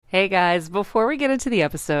Hey guys, before we get into the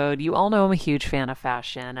episode, you all know I'm a huge fan of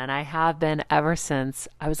fashion, and I have been ever since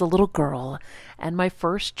I was a little girl. And my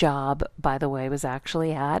first job, by the way, was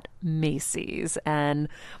actually at Macy's. And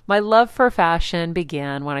my love for fashion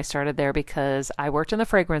began when I started there because I worked in the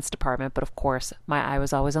fragrance department, but of course, my eye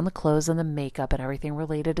was always on the clothes and the makeup and everything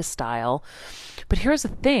related to style. But here's the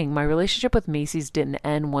thing, my relationship with Macy's didn't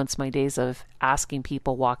end once my days of asking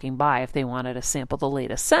people walking by if they wanted to sample the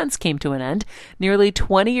latest scents came to an end. Nearly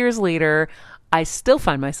 20 years later, I still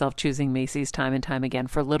find myself choosing Macy's time and time again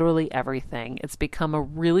for literally everything. It's become a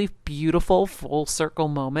really beautiful full circle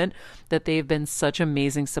moment that they've been such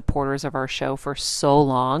amazing supporters of our show for so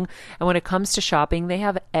long. And when it comes to shopping, they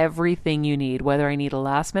have everything you need, whether I need a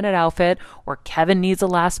last minute outfit or Kevin needs a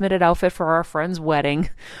last minute outfit for our friend's wedding.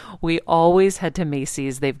 We always head to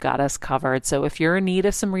Macy's. They've got us covered. So if you're in need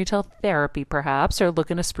of some retail therapy, perhaps, or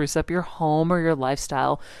looking to spruce up your home or your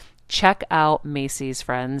lifestyle, check out Macy's,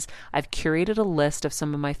 friends. I've curated a list of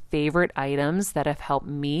some of my favorite items that have helped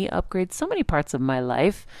me upgrade so many parts of my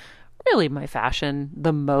life. Really my fashion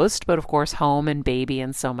the most, but of course home and baby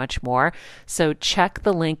and so much more. So check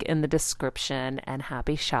the link in the description and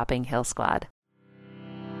happy shopping, Heal Squad.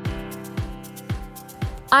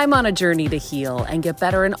 I'm on a journey to heal and get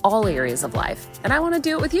better in all areas of life, and I want to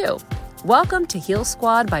do it with you. Welcome to Heal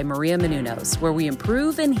Squad by Maria Menounos, where we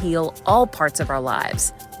improve and heal all parts of our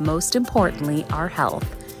lives, most importantly, our health.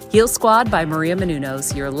 Heal Squad by Maria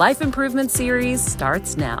Menounos, your life improvement series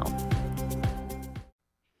starts now.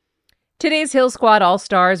 Today's Heal Squad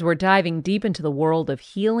All-Stars, we're diving deep into the world of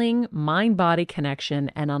healing, mind-body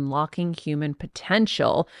connection, and unlocking human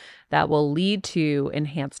potential that will lead to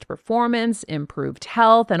enhanced performance, improved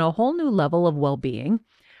health, and a whole new level of well-being.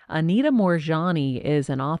 Anita Moorjani is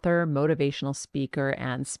an author, motivational speaker,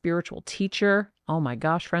 and spiritual teacher. Oh my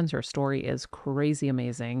gosh, friends, her story is crazy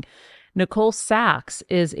amazing. Nicole Sachs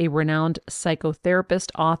is a renowned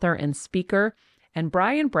psychotherapist, author, and speaker. And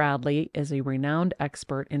Brian Bradley is a renowned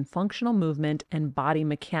expert in functional movement and body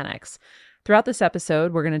mechanics. Throughout this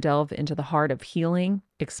episode, we're going to delve into the heart of healing,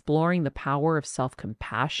 exploring the power of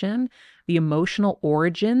self-compassion, the emotional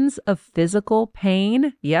origins of physical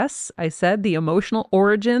pain. Yes, I said the emotional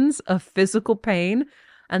origins of physical pain,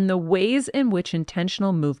 and the ways in which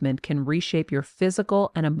intentional movement can reshape your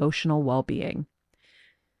physical and emotional well-being.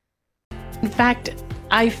 In fact,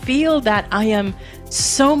 I feel that I am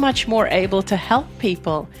so much more able to help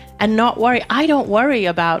people and not worry. I don't worry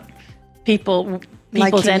about people's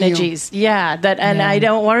energies. I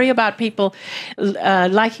don't worry about people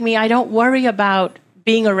liking me. I don't worry about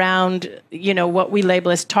being around, what we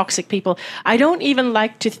label as toxic people. I don't even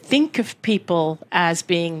like to think of people as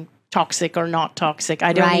being toxic or not toxic.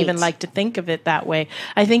 I don't even like to think of it that way.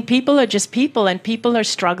 I think people are just people, and people are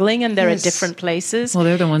struggling, and they're at different places. Well,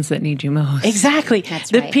 they're the ones that need you most. Exactly.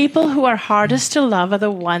 The people who are hardest to love are the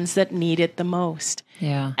ones that need it the most.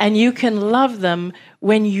 Yeah. And you can love them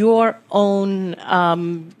when your own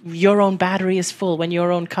battery is full, when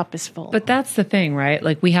your own cup is full. But that's the thing, right?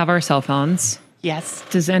 Like, we have our cell phones. Yes.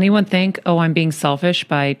 Does anyone think, I'm being selfish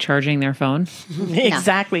by charging their phone?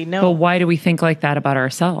 Exactly. No. But why do we think like that about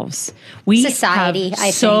ourselves? We Society, have I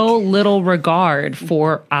so think. little regard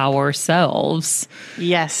for ourselves.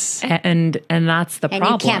 Yes. And that's the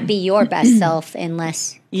problem. And you can't be your best self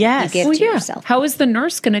unless you give to yourself. How is the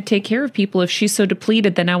nurse going to take care of people if she's so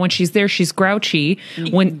depleted that now when she's there, she's grouchy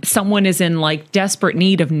when someone is in like desperate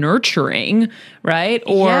need of nurturing, right?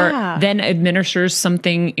 Or then administers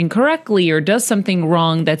something incorrectly or does something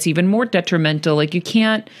wrong that's even more detrimental. Like you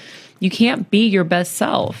can't be your best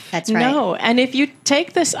self. That's right. No. And if you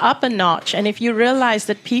take this up a notch, and if you realize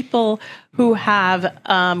that people who have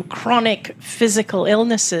chronic physical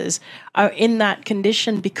illnesses are in that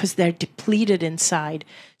condition because they're depleted inside.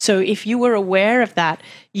 So if you were aware of that,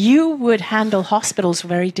 you would handle hospitals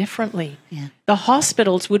very differently. Yeah. The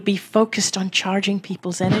hospitals would be focused on charging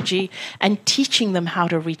people's energy and teaching them how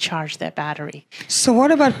to recharge their battery. So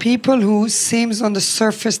what about people who seems on the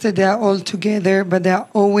surface that they're all together, but they're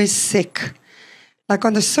always sick? Like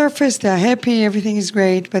on the surface, they're happy, everything is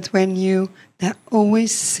great, but they're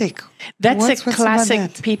always sick. That's a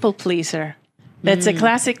classic people pleaser. That's a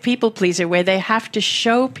classic people pleaser where they have to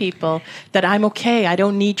show people that I'm okay. I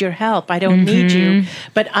don't need your help. I don't need you.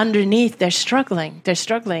 But underneath, they're struggling. They're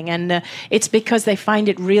struggling. And it's because they find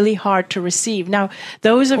it really hard to receive. Now,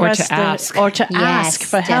 those of us to ask. Or to ask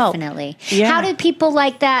for help. Definitely. Yeah. How do people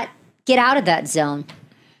like that get out of that zone?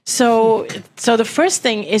 So the first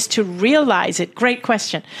thing is to realize it. Great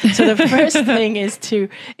question. So the first thing is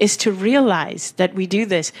to realize that we do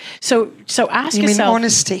this. So ask yourself. You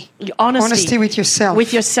mean honesty with yourself.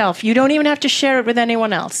 With yourself. You don't even have to share it with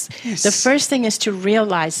anyone else. Yes. The first thing is to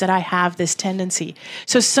realize that I have this tendency.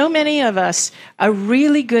 So many of us are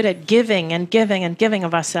really good at giving and giving and giving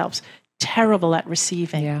of ourselves, terrible at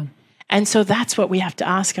receiving. Yeah. And so that's what we have to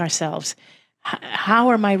ask ourselves. How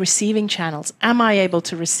are my receiving channels? Am I able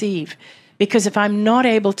to receive? Because if I'm not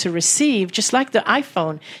able to receive, just like the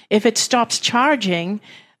iPhone, if it stops charging,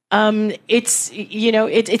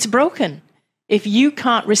 it's broken. If you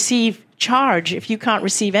can't receive charge, if you can't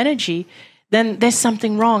receive energy, then there's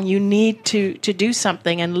something wrong. You need to do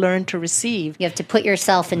something and learn to receive. You have to put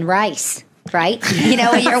yourself in rice. Right?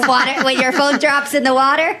 When your phone drops in the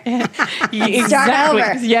water, start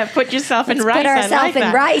over. Yeah, put yourself in rice. Put ourselves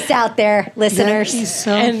in rice out there, listeners. That is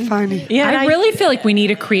so funny. Yeah, I really feel like we need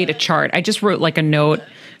to create a chart. I just wrote like a note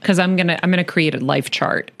because I'm gonna create a life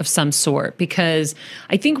chart of some sort, because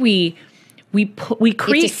I think we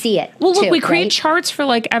create to see it. Well, look, too, we create right? charts for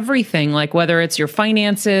like everything, like whether it's your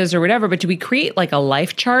finances or whatever. But do we create like a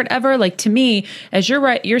life chart ever? Like, to me, as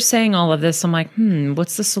you're saying all of this, I'm like,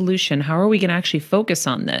 what's the solution? How are we going to actually focus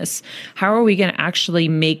on this? How are we going to actually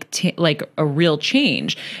make like a real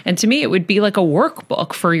change? And to me, it would be like a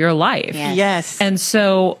workbook for your life. Yes. And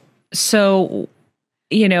so. And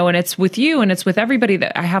it's with you and it's with everybody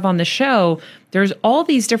that I have on the show. There's all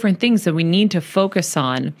these different things that we need to focus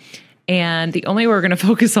on. And the only way we're going to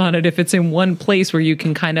focus on it if it's in one place where you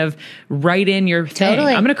can kind of write in your thing.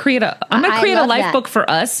 Totally. I'm going to create a life book for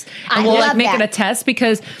us, and we'll like make it a test,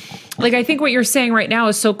 because like I think what you're saying right now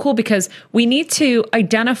is so cool, because we need to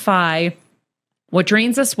identify what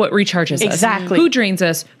drains us, what recharges us. Exactly. Who drains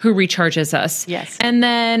us, who recharges us. Yes. And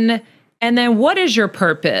then what is your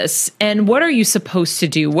purpose, and what are you supposed to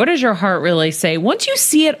do? What does your heart really say? Once you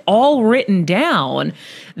see it all written down,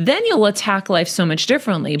 then you'll attack life so much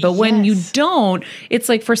differently. But when you don't, it's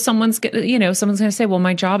like for someone's going to say, well,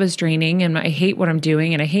 my job is draining and I hate what I'm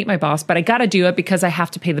doing and I hate my boss, but I got to do it because I have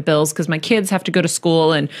to pay the bills because my kids have to go to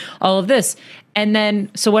school and all of this. And then,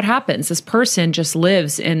 so what happens? This person just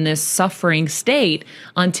lives in this suffering state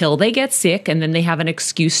until they get sick, and then they have an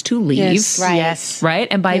excuse to leave. Yes. Right. Yes. Right?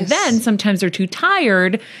 And by then, sometimes they're too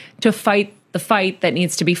tired to fight the fight that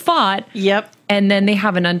needs to be fought. Yep. And then they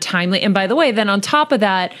have an untimely, and by the way, then on top of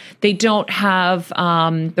that, they don't have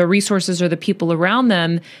the resources or the people around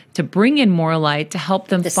them to bring in more light, to help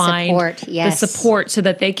them find the support so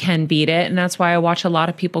that they can beat it. And that's why I watch a lot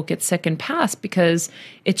of people get sick and pass, because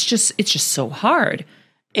it's just so hard.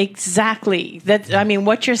 Exactly.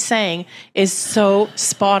 What you're saying is so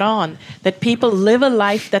spot on, that people live a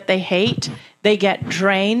life that they hate. They get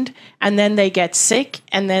drained, and then they get sick,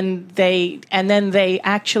 and then they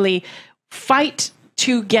actually fight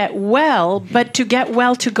to get well, but to get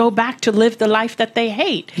well to go back to live the life that they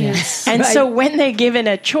hate. Yes. And so when they're given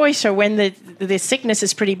a choice, or when the sickness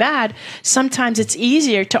is pretty bad, sometimes it's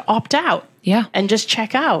easier to opt out. Yeah. And just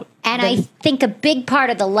check out. And I think a big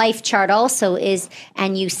part of the life chart also is,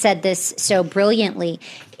 and you said this so brilliantly,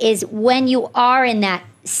 is when you are in that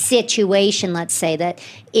situation, let's say, that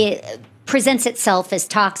it presents itself as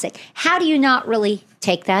toxic, how do you not really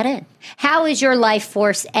take that in? How is your life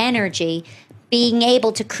force energy being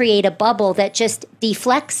able to create a bubble that just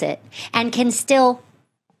deflects it and can still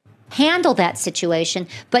handle that situation,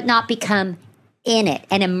 but not become in it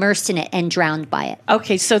and immersed in it and drowned by it?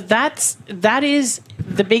 Okay, so that is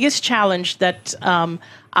the biggest challenge that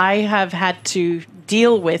I have had to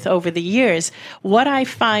deal with over the years. What I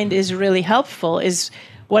find is really helpful is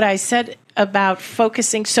what I said about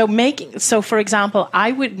focusing. So for example,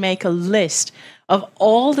 I would make a list of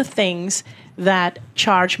all the things that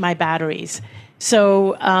charge my batteries.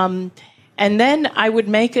 So, and then I would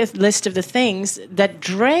make a list of the things that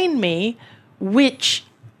drain me, which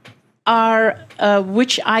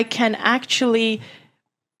I can actually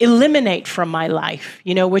eliminate from my life,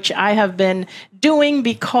 which I have been doing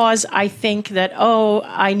because I think that,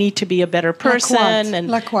 I need to be a better person.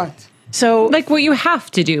 Like what? So, like what you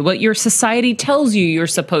have to do, what your society tells you you're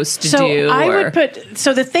supposed to do. So I would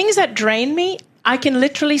so the things that drain me, I can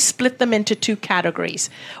literally split them into two categories.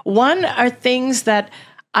 One are things that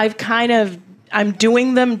I'm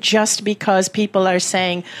doing them just because people are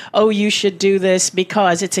saying, you should do this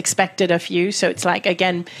because it's expected of you. So it's like,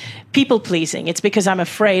 again, people pleasing. It's because I'm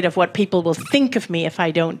afraid of what people will think of me if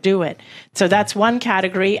I don't do it. So that's one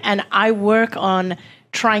category. And I work on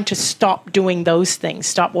trying to stop doing those things,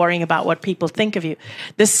 stop worrying about what people think of you.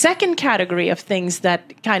 The second category of things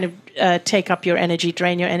that kind of take up your energy,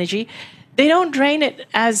 drain your energy, they don't drain it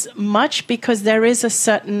as much because there is a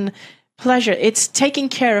certain pleasure. It's taking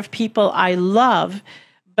care of people I love,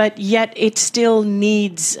 but yet it still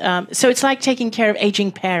needs, so it's like taking care of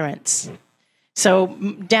aging parents. So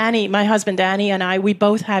Danny, my husband Danny, and I, we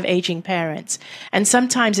both have aging parents. And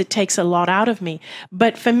sometimes it takes a lot out of me.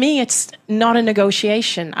 But for me, it's not a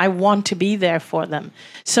negotiation. I want to be there for them.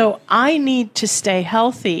 So I need to stay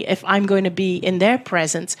healthy if I'm going to be in their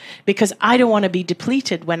presence, because I don't want to be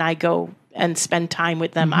depleted when I go and spend time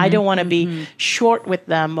with them. I don't want to be short with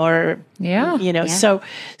them, or, so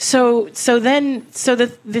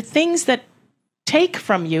the things that take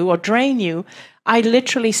from you or drain you, I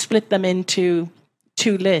literally split them into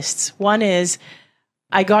 2 lists. One is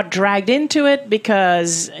I got dragged into it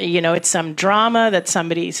because, it's some drama that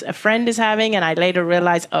a friend is having, and I later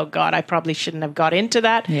realized, oh God, I probably shouldn't have got into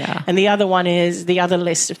that. Yeah. And the other one is, the other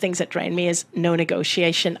list of things that drain me is no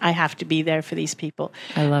negotiation. I have to be there for these people.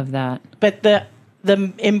 I love that. But the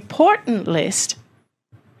important list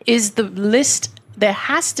is the list. There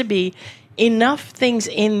has to be enough things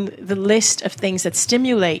in the list of things that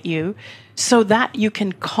stimulate you so that you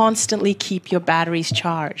can constantly keep your batteries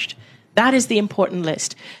charged. That is the important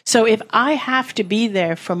list. So if I have to be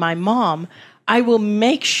there for my mom, I will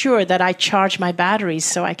make sure that I charge my batteries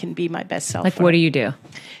so I can be my best self. Like, what do you do?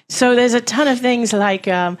 So there's a ton of things, like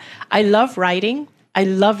I love writing. I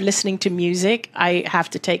love listening to music. I have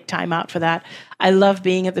to take time out for that. I love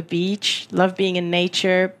being at the beach, love being in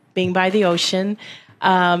nature, being by the ocean.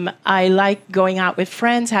 I like going out with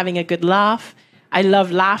friends, having a good laugh. I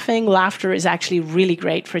love laughing. Laughter is actually really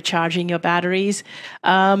great for charging your batteries.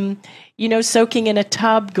 Soaking in a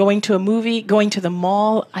tub, going to a movie, going to the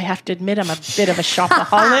mall. I have to admit, I'm a bit of a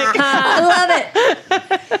shopaholic. I love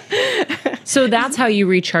it. So that's how you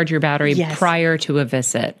recharge your battery prior to a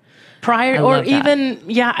visit.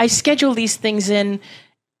 I schedule these things in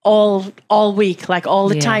all week, like all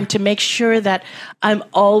the time, to make sure that I'm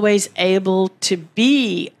always able to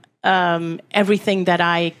be everything that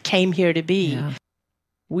I came here to be. Yeah.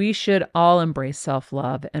 We should all embrace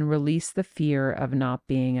self-love and release the fear of not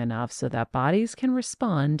being enough so that bodies can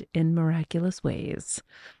respond in miraculous ways.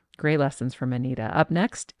 Great lessons from Anita. Up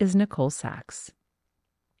next is Nicole Sachs.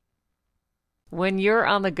 When you're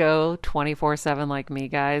on the go 24/7 like me,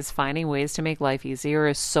 guys, finding ways to make life easier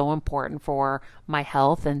is so important for my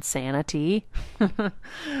health and sanity.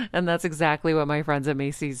 And that's exactly what my friends at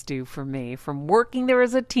Macy's do for me. From working there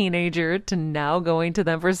as a teenager to now going to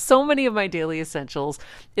them for so many of my daily essentials,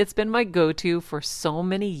 it's been my go-to for so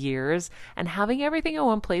many years. And having everything in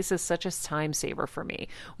one place is such a time saver for me.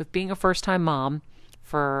 With being a first-time mom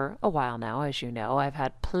for a while now, as you know, I've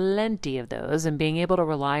had plenty of those, and being able to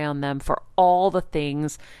rely on them for all the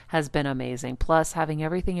things has been amazing. Plus, having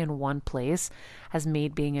everything in one place has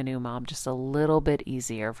made being a new mom just a little bit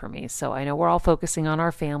easier for me. So I know we're all focusing on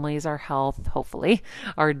our families, our health, hopefully,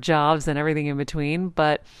 our jobs and everything in between,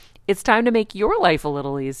 but it's time to make your life a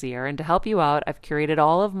little easier. And to help you out, I've curated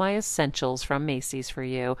all of my essentials from Macy's for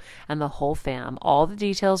you and the whole fam. All the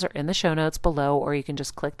details are in the show notes below, or you can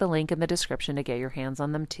just click the link in the description to get your hands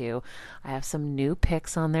on them too. I have some new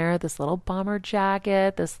picks on there. This little bomber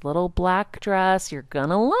jacket, this little black dress. You're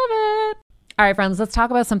gonna love it. All right, friends, let's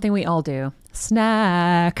talk about something we all do.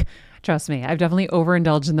 Snack. Trust me, I've definitely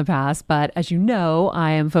overindulged in the past, but as you know,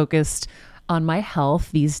 I am focused on my health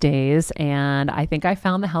these days, and I think I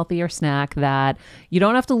found the healthier snack that you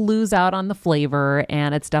don't have to lose out on the flavor,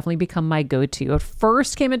 and it's definitely become my go-to. It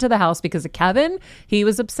first came into the house because of Kevin. He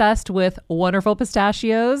was obsessed with wonderful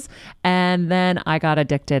pistachios, and then I got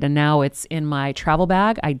addicted, and now it's in my travel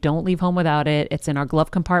bag. I don't leave home without it. It's in our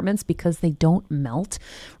glove compartments because they don't melt.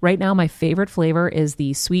 Right now, my favorite flavor is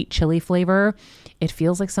the sweet chili flavor. It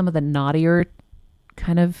feels like some of the naughtier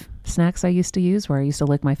kind of snacks I used to use, where I used to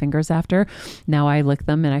lick my fingers after. Now I lick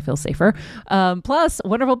them and I feel safer. Plus,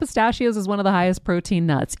 wonderful pistachios is one of the highest protein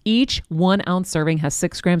nuts. Each 1 ounce serving has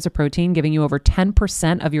 6 grams of protein, giving you over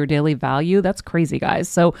 10% of your daily value. That's crazy, guys.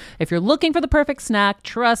 So if you're looking for the perfect snack,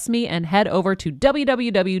 trust me and head over to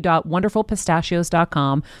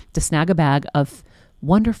www.wonderfulpistachios.com to snag a bag of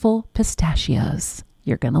wonderful pistachios.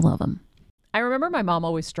 You're going to love them. I remember my mom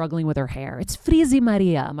always struggling with her hair. It's frizzy,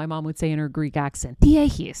 Maria, my mom would say in her Greek accent.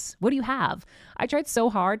 Diehis, what do you have? I tried so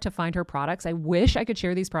hard to find her products. I wish I could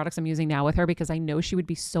share these products I'm using now with her because I know she would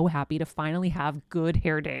be so happy to finally have good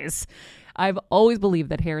hair days. I've always believed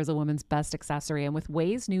that hair is a woman's best accessory, and with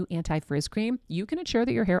Ouai's new anti-frizz cream, you can ensure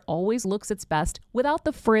that your hair always looks its best without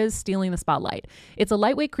the frizz stealing the spotlight. It's a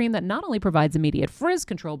lightweight cream that not only provides immediate frizz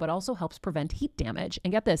control, but also helps prevent heat damage.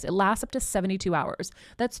 And get this, it lasts up to 72 hours.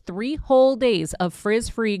 That's 3 whole days of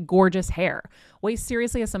frizz-free, gorgeous hair. Ouai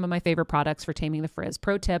seriously has some of my favorite products for taming the frizz.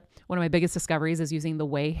 Pro tip, one of my biggest discoveries is using the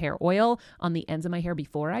Ouai hair oil on the ends of my hair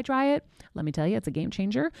before I dry it. Let me tell you, it's a game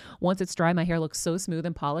changer. Once it's dry, my hair looks so smooth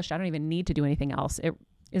and polished, I don't even need to do anything else. It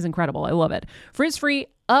is incredible. I love it. Frizz-free,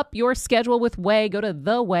 up your schedule with Ouai. Go to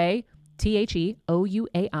the Ouai,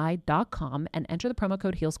 TheOuai.com, and enter the promo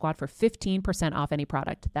code HealSquad for 15% off any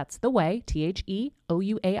product. That's the Ouai,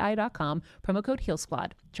 TheOuai.com, promo code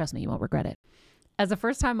HealSquad. Trust me, you won't regret it. As a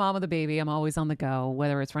first-time mom with a baby, I'm always on the go,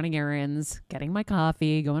 whether it's running errands, getting my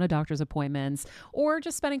coffee, going to doctor's appointments, or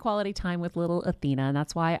just spending quality time with little Athena. And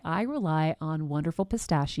that's why I rely on wonderful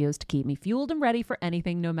pistachios to keep me fueled and ready for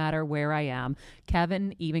anything, no matter where I am.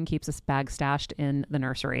 Kevin even keeps a bag stashed in the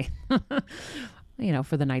nursery.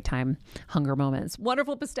 For the nighttime hunger moments.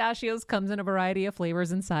 Wonderful Pistachios comes in a variety of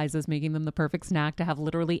flavors and sizes, making them the perfect snack to have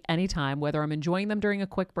literally any time, whether I'm enjoying them during a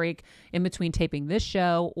quick break in between taping this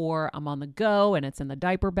show or I'm on the go and it's in the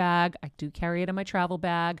diaper bag. I do carry it in my travel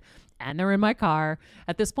bag and they're in my car.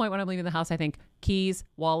 At this point, when I'm leaving the house, I think keys,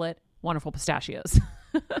 wallet, Wonderful Pistachios.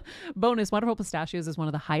 Bonus, Wonderful Pistachios is one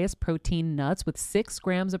of the highest protein nuts with 6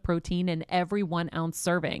 grams of protein in every 1 ounce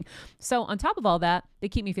serving. So on top of all that, they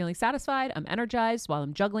keep me feeling satisfied. I'm energized while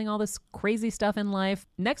I'm juggling all this crazy stuff in life.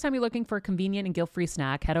 Next time you're looking for a convenient and guilt-free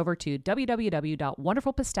snack, head over to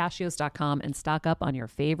www.wonderfulpistachios.com and stock up on your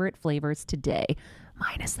favorite flavors today,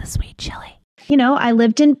 minus the sweet chili. I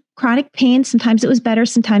lived in chronic pain. Sometimes it was better,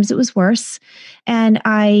 sometimes it was worse. And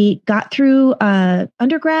I got through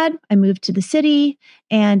undergrad. I moved to the city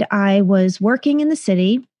and I was working in the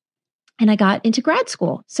city and I got into grad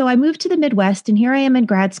school. So I moved to the Midwest and here I am in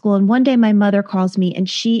grad school. And one day my mother calls me and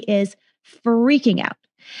she is freaking out.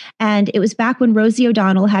 And it was back when Rosie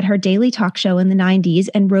O'Donnell had her daily talk show in the 90s.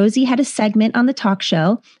 And Rosie had a segment on the talk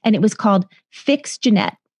show and it was called Fix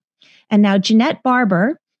Jeanette. And now Jeanette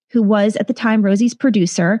Barber, who was at the time Rosie's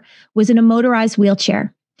producer, was in a motorized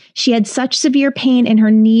wheelchair. She had such severe pain in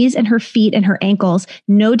her knees and her feet and her ankles.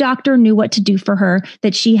 No doctor knew what to do for her,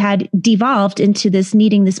 that she had devolved into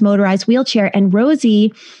needing this motorized wheelchair. And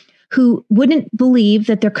Rosie, who wouldn't believe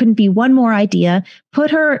that there couldn't be one more idea,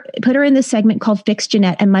 put her in this segment called Fix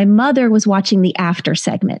Jeanette. And my mother was watching the after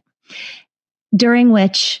segment, during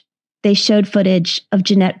which they showed footage of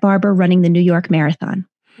Jeanette Barber running the New York Marathon.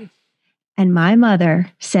 And my mother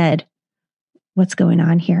said, "What's going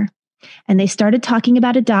on here?" And they started talking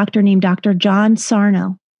about a doctor named Dr. John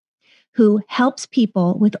Sarno, who helps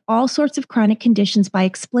people with all sorts of chronic conditions by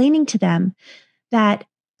explaining to them that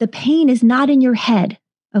the pain is not in your head.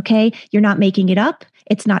 Okay. You're not making it up.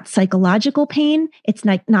 It's not psychological pain. It's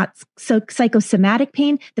not psychosomatic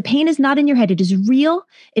pain. The pain is not in your head. It is real.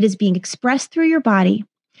 It is being expressed through your body.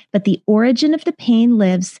 But the origin of the pain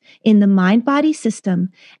lives in the mind-body system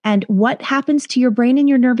and what happens to your brain and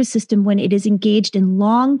your nervous system when it is engaged in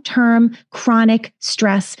long-term chronic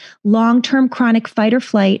stress, long-term chronic fight or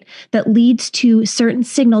flight that leads to certain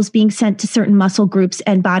signals being sent to certain muscle groups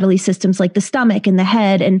and bodily systems like the stomach and the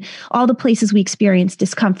head and all the places we experience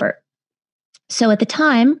discomfort. So at the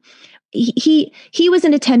time, he was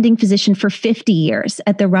an attending physician for 50 years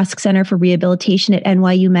at the Rusk Center for Rehabilitation at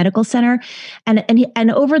NYU Medical Center. And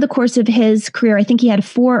over the course of his career, I think he had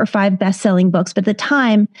 4 or 5 best-selling books. But at the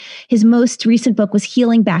time, his most recent book was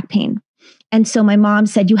Healing Back Pain. And so my mom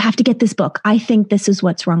said, "You have to get this book. I think this is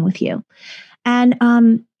what's wrong with you." And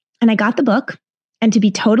I got the book. And to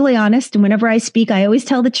be totally honest, and whenever I speak, I always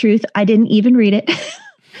tell the truth. I didn't even read it.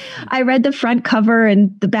 I read the front cover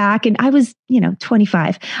and the back, and I was,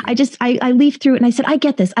 25. I leafed through it and I said, "I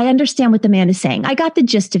get this. I understand what the man is saying." I got the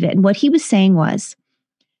gist of it. And what he was saying was,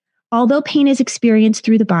 although pain is experienced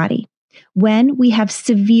through the body, when we have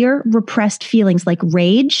severe repressed feelings like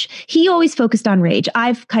rage, he always focused on rage.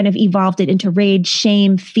 I've kind of evolved it into rage,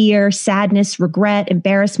 shame, fear, sadness, regret,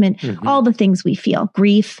 embarrassment, all the things we feel,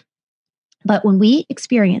 grief. But when we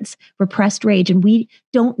experience repressed rage and we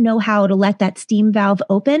don't know how to let that steam valve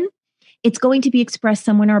open, it's going to be expressed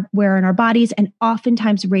somewhere in our bodies. And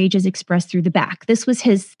oftentimes rage is expressed through the back. This was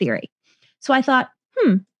his theory. So I thought,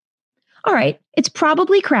 all right, it's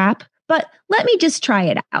probably crap, but let me just try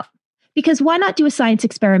it out. Because why not do a science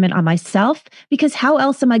experiment on myself? Because how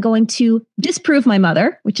else am I going to disprove my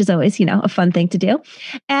mother, which is always, a fun thing to do.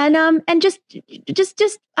 And just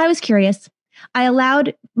I was curious. I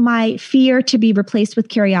allowed my fear to be replaced with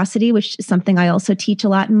curiosity, which is something I also teach a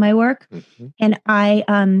lot in my work. And I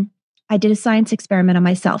did a science experiment on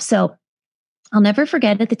myself. So I'll never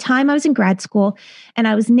forget, at the time I was in grad school and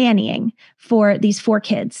I was nannying for these 4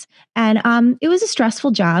 kids. And it was a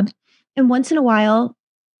stressful job. And once in a while,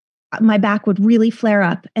 my back would really flare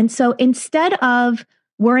up. And so instead of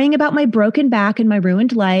worrying about my broken back and my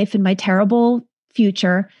ruined life and my terrible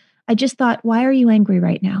future, I just thought, why are you angry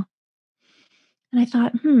right now? And I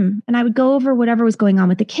thought, And I would go over whatever was going on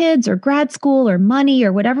with the kids or grad school or money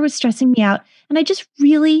or whatever was stressing me out. And I just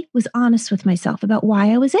really was honest with myself about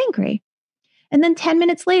why I was angry. And then 10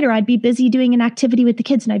 minutes later, I'd be busy doing an activity with the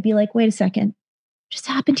kids. And I'd be like, wait a second, just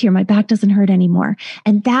happened here. My back doesn't hurt anymore.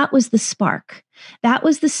 And that was the spark. That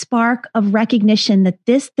was the spark of recognition that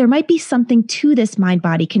there might be something to this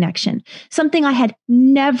mind-body connection, something I had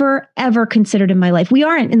never, ever considered in my life. We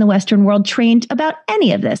aren't in the Western world trained about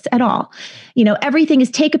any of this at all. Everything is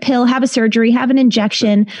take a pill, have a surgery, have an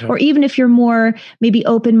injection, or even if you're more maybe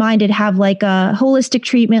open-minded, have like a holistic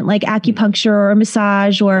treatment like acupuncture or a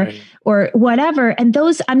massage or whatever. And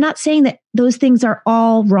I'm not saying that those things are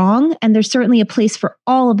all wrong. And there's certainly a place for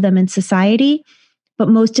all of them in society. But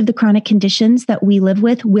most of the chronic conditions that we live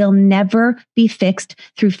with will never be fixed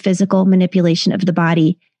through physical manipulation of the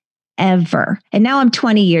body, ever. And now I'm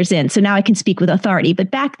 20 years in, so now I can speak with authority. But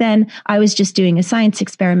back then, I was just doing a science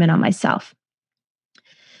experiment on myself.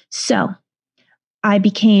 So I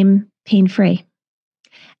became pain-free.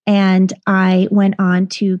 And I went on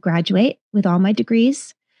to graduate with all my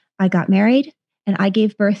degrees. I got married, and I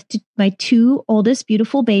gave birth to my 2 oldest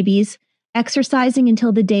beautiful babies, exercising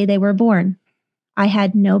until the day they were born. I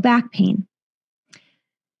had no back pain.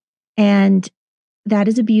 And that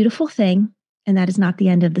is a beautiful thing. And that is not the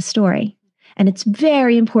end of the story. And it's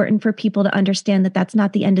very important for people to understand that that's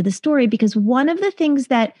not the end of the story, because one of the things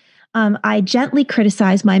that I gently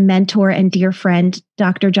criticize my mentor and dear friend,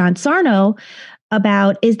 Dr. John Sarno,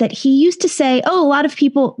 about is that he used to say, a lot of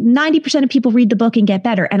people, 90% of people read the book and get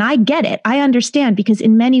better. And I get it. I understand, because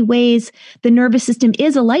in many ways, the nervous system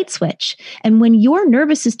is a light switch. And when your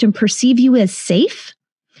nervous system perceives you as safe,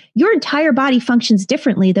 your entire body functions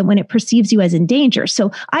differently than when it perceives you as in danger.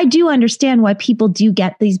 So I do understand why people do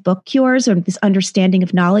get these book cures or this understanding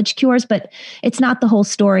of knowledge cures, but it's not the whole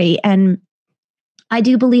story. And I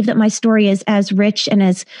do believe that my story is as rich and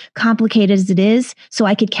as complicated as it is, so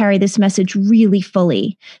I could carry this message really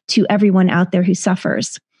fully to everyone out there who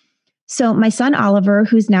suffers. So my son Oliver,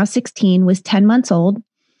 who's now 16, was 10 months old,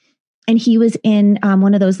 and he was in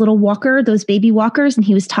one of those those baby walkers, and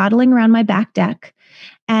he was toddling around my back deck.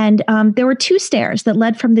 And there were 2 stairs that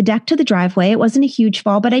led from the deck to the driveway. It wasn't a huge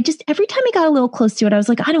fall, but every time he got a little close to it, I was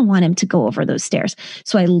like, I don't want him to go over those stairs.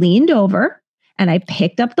 So I leaned over and I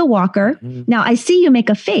picked up the walker. Mm-hmm. Now I see you make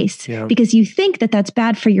a face because you think that that's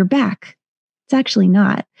bad for your back. It's actually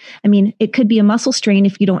not. I mean, it could be a muscle strain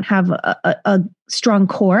if you don't have a strong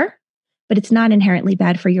core, but it's not inherently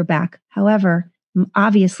bad for your back. However,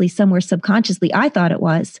 obviously somewhere subconsciously, I thought it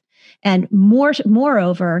was. And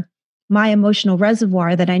moreover, my emotional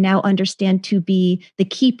reservoir that I now understand to be the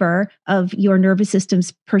keeper of your nervous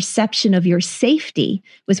system's perception of your safety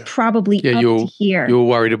was probably up to here. You were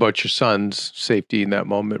worried about your son's safety in that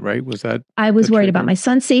moment, right? Was that? I was worried about my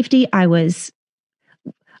son's safety. I'll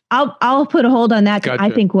put a hold on that. Gotcha. I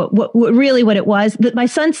think what it was, that my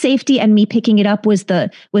son's safety and me picking it up was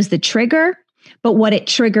the trigger, but what it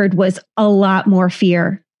triggered was a lot more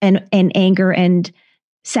fear and anger and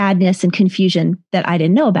sadness and confusion that I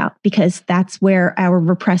didn't know about, because that's where our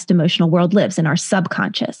repressed emotional world lives, in our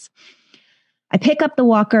subconscious. I pick up the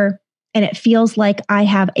walker and it feels like I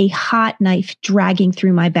have a hot knife dragging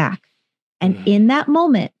through my back. And in that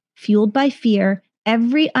moment, fueled by fear,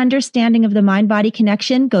 every understanding of the mind-body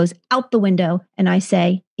connection goes out the window. And I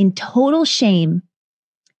say, in total shame,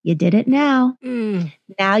 you did it now.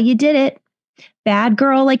 Now you did it. Bad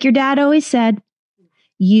girl, like your dad always said.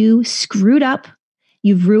 You screwed up.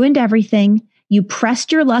 You've ruined everything. You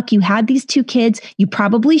pressed your luck. You had these 2 kids. You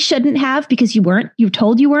probably shouldn't have, because you were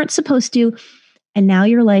told you weren't supposed to. And now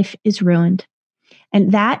your life is ruined.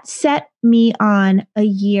 And that set me on a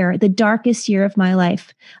year, the darkest year of my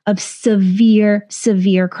life, of severe,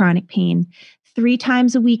 severe chronic pain. 3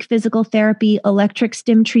 times a week physical therapy, electric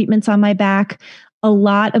stim treatments on my back, a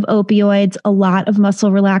lot of opioids, a lot of muscle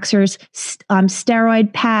relaxers,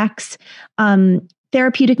 steroid packs,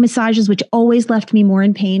 therapeutic massages, which always left me more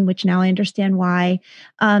in pain, which now I understand why.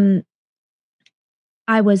 I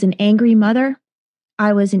was an angry mother.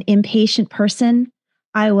 I was an impatient person.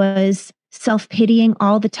 I was self-pitying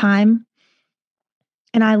all the time.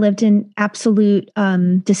 And I lived in absolute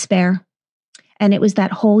despair. And it was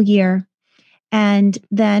that whole year. And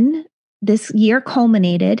then this year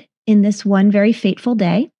culminated in this one very fateful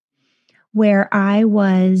day where I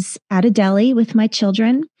was at a deli with my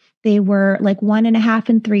children. They were like 1.5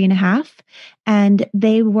 and 3.5. And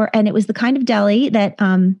it was the kind of deli that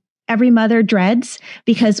every mother dreads,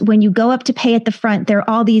 because when you go up to pay at the front, there are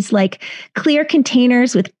all these like clear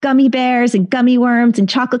containers with gummy bears and gummy worms and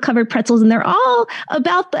chocolate covered pretzels. And they're all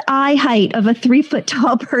about the eye height of a 3-foot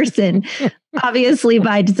tall person, obviously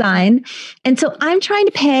by design. And so I'm trying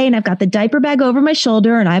to pay, and I've got the diaper bag over my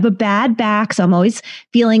shoulder, and I have a bad back. So I'm always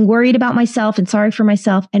feeling worried about myself and sorry for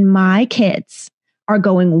myself. And my kids are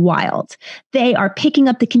going wild. They are picking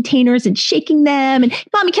up the containers and shaking them and,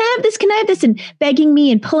 Mommy, can I have this? Can I have this? And begging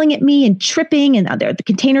me and pulling at me and tripping. And the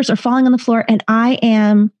containers are falling on the floor. And I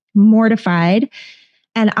am mortified.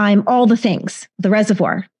 And I'm all the things, the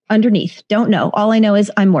reservoir underneath. Don't know. All I know is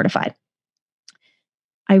I'm mortified.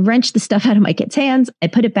 I wrench the stuff out of my kid's hands. I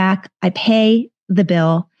put it back. I pay the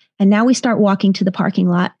bill. And now we start walking to the parking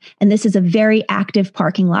lot. And this is a very active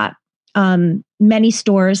parking lot. Many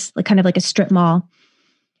stores, like kind of like a strip mall.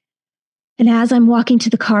 And as I'm walking to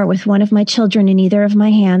the car with one of my children in either of my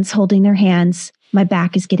hands, holding their hands, my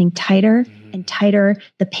back is getting tighter and tighter.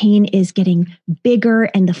 The pain is getting bigger,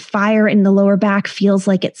 and the fire in the lower back feels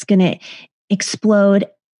like it's going to explode.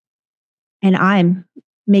 And I'm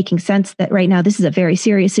making sense that right now this is a very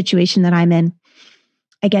serious situation that I'm in.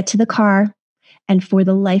 I get to the car, and for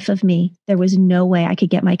the life of me, there was no way I could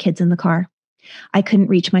get my kids in the car. I couldn't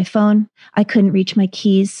reach my phone. I couldn't reach my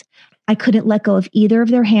keys. I couldn't let go of either of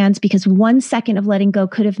their hands, because 1 second of letting go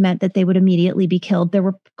could have meant that they would immediately be killed. There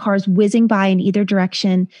were cars whizzing by in either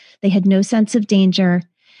direction. They had no sense of danger.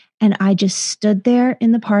 And I just stood there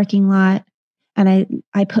in the parking lot, and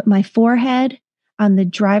I put my forehead on the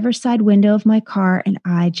driver's side window of my car, and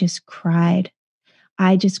I just cried.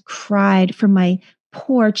 I just cried for my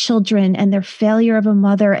poor children and their failure of a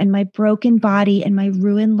mother, and my broken body and my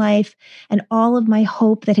ruined life and all of my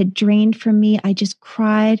hope that had drained from me. I just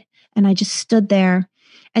cried, and I just stood there.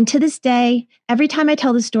 And to this day, every time I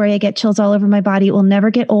tell the story, I get chills all over my body. It will never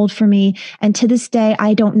get old for me. And to this day,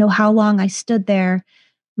 I don't know how long I stood there.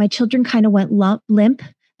 My children kind of went limp,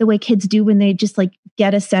 the way kids do when they just like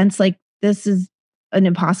get a sense like this is an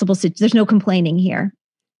impossible situation. There's no complaining here.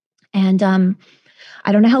 And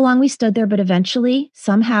I don't know how long we stood there, but eventually,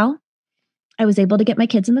 somehow, I was able to get my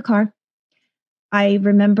kids in the car. I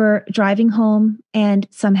remember driving home and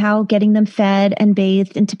somehow getting them fed and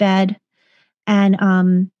bathed into bed.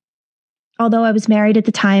 And although I was married at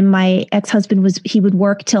the time, my ex-husband he would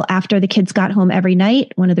work till after the kids got home every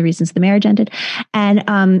night. One of the reasons the marriage ended.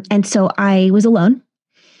 And so I was alone,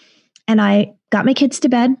 and I got my kids to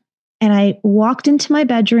bed, and I walked into my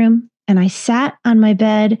bedroom, and I sat on my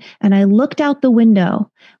bed, and I looked out the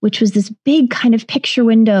window, which was this big kind of picture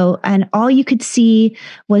window. And all you could see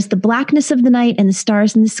was the blackness of the night and the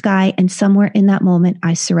stars in the sky. And somewhere in that moment,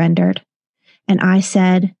 I surrendered. And I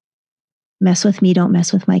said, mess with me, don't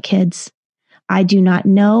mess with my kids. I do not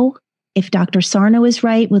know if Dr. Sarno is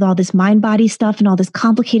right with all this mind-body stuff and all this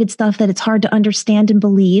complicated stuff that it's hard to understand and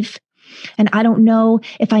believe. And I don't know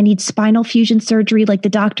if I need spinal fusion surgery like the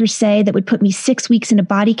doctors say that would put me 6 weeks in a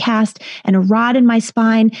body cast and a rod in my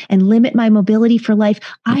spine and limit my mobility for life.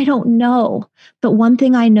 I don't know. But one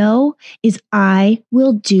thing I know is I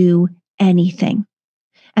will do anything.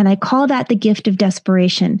 And I call that the gift of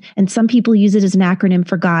desperation. And some people use it as an acronym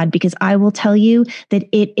for God, because I will tell you that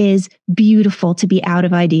it is beautiful to be out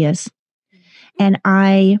of ideas. And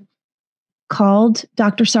I called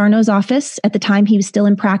Dr. Sarno's office. At the time, he was still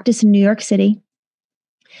in practice in New York City.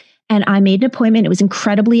 And I made an appointment. It was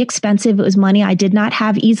incredibly expensive. It was money I did not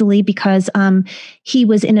have easily, because he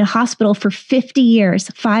was in a hospital for 50 years,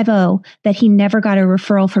 50, that he never got a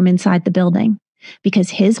referral from inside the building, because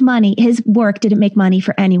his work didn't make money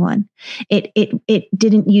for anyone. It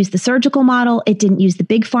didn't use the surgical model. It didn't use the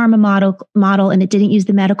big pharma model, and it didn't use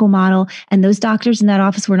the medical model. And those doctors in that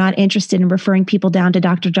office were not interested in referring people down to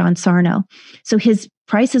Dr. John Sarno. So his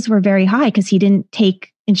prices were very high because he didn't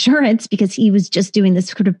take insurance, because he was just doing this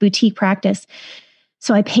sort of boutique practice.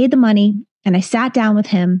 So I paid the money, and I sat down with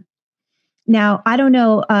him. Now, I don't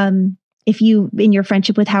know if you, in your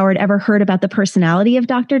friendship with Howard, ever heard about the personality of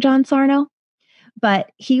Dr. John Sarno.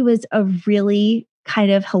 But he was a really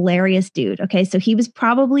kind of hilarious dude. Okay. So he was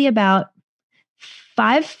probably about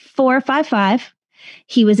 5'4", 5'5".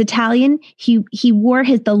 He was Italian. He wore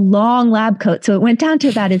the long lab coat, so it went down to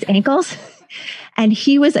about his ankles. And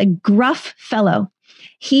he was a gruff fellow.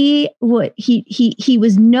 He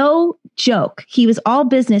was no joke. He was all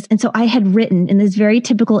business. And so I had written, in this very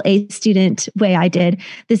typical A student way I did,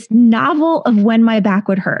 this novel of when my back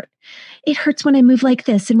would hurt. It hurts when I move like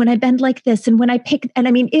this, and when I bend like this, and when I pick. And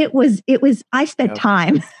I mean, I spent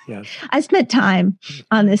time. Yes. I spent time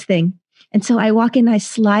on this thing. And so I walk in, I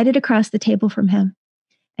slide it across the table from him.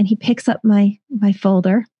 And he picks up my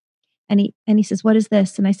folder and he says, "What is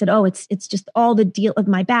this?" And I said, "Oh, it's just all the deal of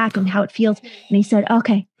my back and how it feels." And he said,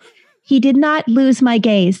 "Okay." He did not lose my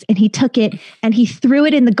gaze, and he took it and he threw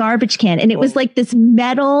it in the garbage can. And it was like this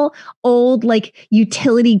metal, old, like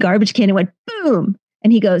utility garbage can. It went boom.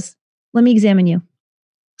 And he goes, "Let me examine you."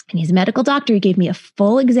 And he's a medical doctor. He gave me a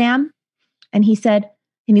full exam. And he said,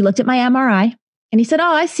 and he looked at my MRI and he said,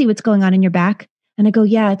 "Oh, I see what's going on in your back." And I go,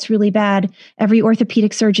 "Yeah, it's really bad. Every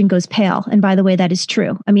orthopedic surgeon goes pale." And by the way, that is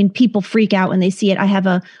true. I mean, people freak out when they see it. I have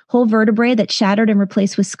a whole vertebrae that's shattered and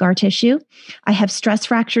replaced with scar tissue. I have stress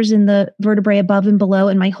fractures in the vertebrae above and below.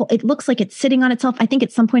 And it looks like it's sitting on itself. I think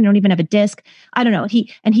at some point I don't even have a disc. I don't know.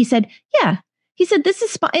 He said, "Yeah." He said,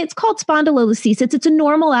 it's called spondylolisthesis. It's a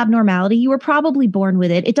normal abnormality. You were probably born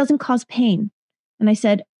with it. It doesn't cause pain. And I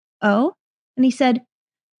said, "Oh?" And he said,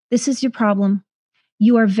 "This is your problem.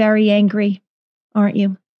 You are very angry, aren't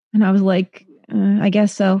you?" And I was like, I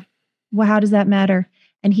guess so. Well, how does that matter?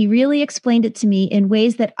 And he really explained it to me in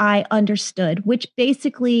ways that I understood, which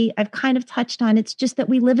basically I've kind of touched on. It's just that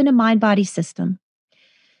we live in a mind-body system.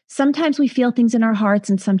 Sometimes we feel things in our hearts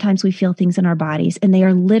and sometimes we feel things in our bodies, and they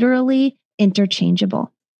are literally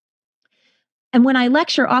interchangeable. And when I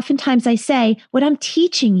lecture, oftentimes I say, what I'm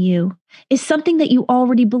teaching you is something that you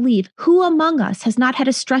already believe. Who among us has not had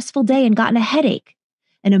a stressful day and gotten a headache?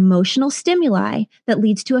 An emotional stimuli that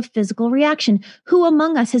leads to a physical reaction. Who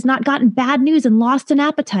among us has not gotten bad news and lost an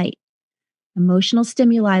appetite? Emotional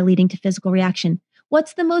stimuli leading to physical reaction.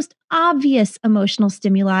 What's the most obvious emotional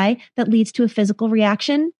stimuli that leads to a physical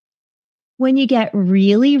reaction? When you get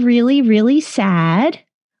really, really, really sad,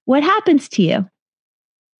 what happens to you?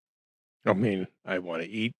 I mean, I want to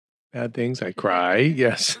eat bad things. I cry.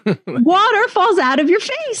 Yes. Water falls out of your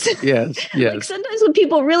face. Yes. Like sometimes when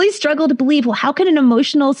people really struggle to believe, well, how can an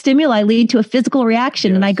emotional stimuli lead to a physical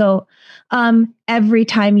reaction? Yes. And I go, every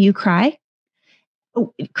time you cry.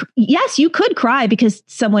 Yes, you could cry because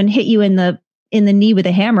someone hit you in the knee with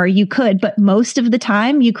a hammer. You could, but most of the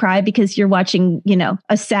time you cry because you're watching,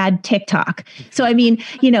 a sad TikTok. So, I mean,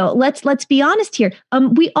 let's be honest here.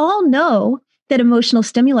 We all know that emotional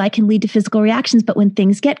stimuli can lead to physical reactions, but when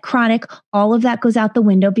things get chronic, all of that goes out the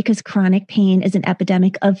window because chronic pain is an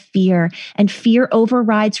epidemic of fear, and fear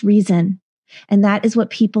overrides reason. And that is what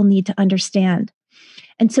people need to understand.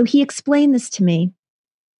 And so he explained this to me,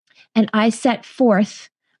 and I set forth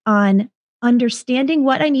on understanding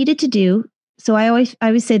what I needed to do. So I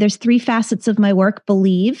always say there's 3 facets of my work: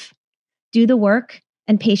 believe, do the work,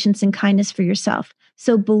 and patience and kindness for yourself.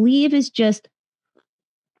 So believe is just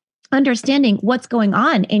understanding what's going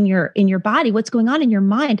on in your body, what's going on in your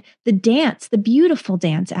mind, the dance, the beautiful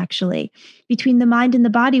dance actually between the mind and the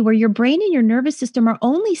body, where your brain and your nervous system are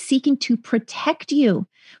only seeking to protect you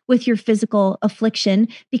with your physical affliction,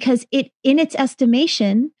 because in its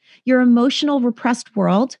estimation, your emotional repressed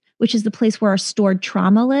world, which is the place where our stored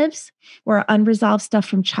trauma lives, where our unresolved stuff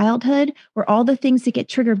from childhood, where all the things that get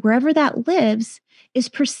triggered, wherever that lives, is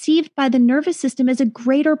perceived by the nervous system as a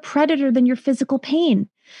greater predator than your physical pain.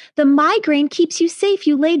 The migraine keeps you safe.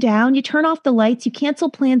 You lay down, you turn off the lights, you cancel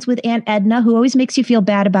plans with Aunt Edna, who always makes you feel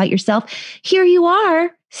bad about yourself. Here you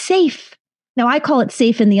are, safe. Now, I call it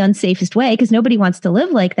safe in the unsafest way because nobody wants to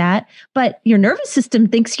live like that, but your nervous system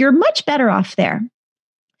thinks you're much better off there.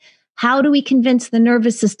 How do we convince the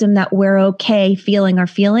nervous system that we're okay feeling our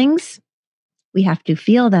feelings? We have to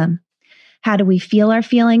feel them. How do we feel our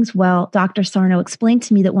feelings? Well, Dr. Sarno explained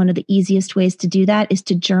to me that one of the easiest ways to do that is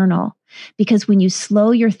to journal. Because when you slow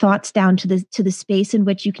your thoughts down to the space in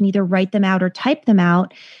which you can either write them out or type them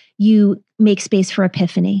out, you make space for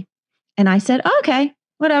epiphany. And I said, okay,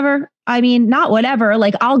 whatever. I mean, not whatever,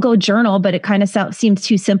 like I'll go journal, but it kind of seems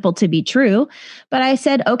too simple to be true. But I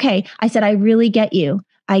said, okay, I really get you.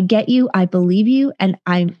 I get you. I believe you. And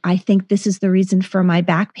I think this is the reason for my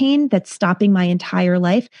back pain that's stopping my entire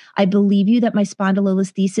life. I believe you that my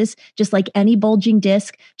spondylolisthesis, just like any bulging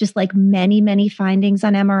disc, just like many, many findings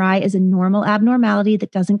on MRI, is a normal abnormality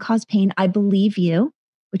that doesn't cause pain. I believe you,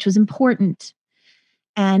 which was important.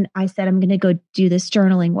 And I said, I'm going to go do this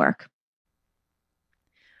journaling work.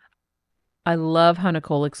 I love how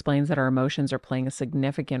Nicole explains that our emotions are playing a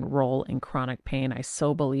significant role in chronic pain. I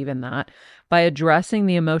so believe in that. By addressing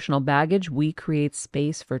the emotional baggage, we create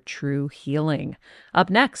space for true healing. Up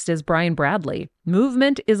next is Brian Bradley.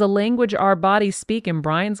 Movement is a language our bodies speak, and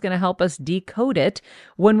Brian's going to help us decode it.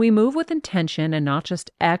 When we move with intention and not just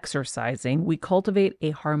exercising, we cultivate a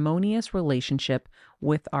harmonious relationship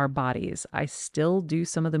with our bodies. I still do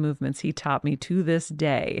some of the movements he taught me to this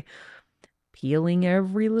day. Peeling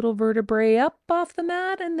every little vertebrae up off the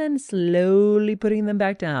mat and then slowly putting them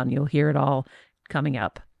back down. You'll hear it all coming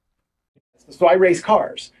up. So I race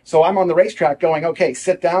cars. So I'm on the racetrack going, okay,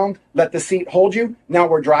 sit down, let the seat hold you. Now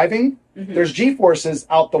we're driving. There's G-forces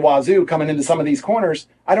out the wazoo coming into some of these corners.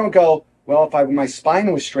 I don't go, well, if my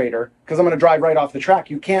spine was straighter, because I'm going to drive right off the track.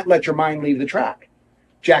 You can't let your mind leave the track.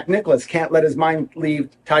 Jack Nicklaus can't let his mind leave.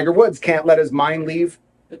 Tiger Woods can't let his mind leave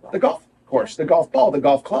the golf course, the golf ball, the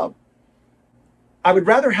golf club. I would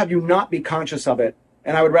rather have you not be conscious of it,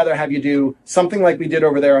 and I would rather have you do something like we did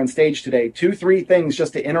over there on stage today, 2-3 things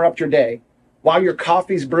just to interrupt your day while your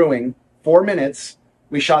coffee's brewing, 4 minutes.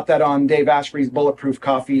 We shot that on Dave Asprey's Bulletproof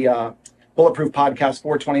Coffee, Bulletproof Podcast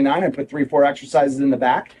 429. I put 3-4 exercises in the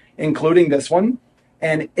back, including this one,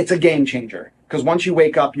 and it's a game changer, because once you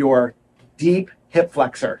wake up your deep hip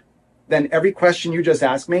flexor, then every question you just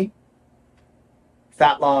asked me,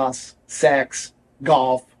 fat loss, sex,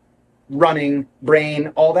 golf, running,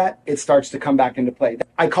 brain, all that, it starts to come back into play.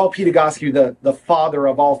 I call Pete Egoscue the father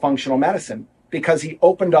of all functional medicine, because he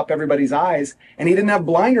opened up everybody's eyes, and he didn't have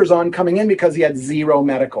blinders on coming in because he had zero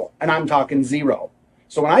medical, and I'm talking zero.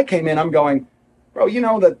 So when I came in, I'm going, bro, you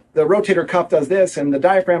know that the rotator cuff does this and the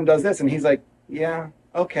diaphragm does this, and he's like, yeah,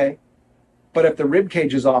 okay. But if the rib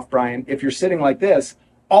cage is off, Brian, if you're sitting like this,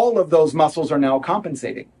 all of those muscles are now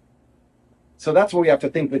compensating. So that's what we have to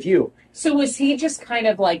think with you. So was he just kind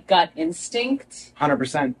of like gut instinct?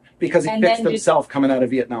 100%. Because he fixed himself coming out of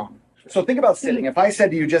Vietnam. So think about sitting. If I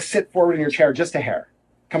said to you, just sit forward in your chair just a hair.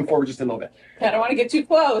 Come forward just a little bit. I don't want to get too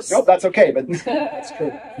close. Nope, that's okay, but that's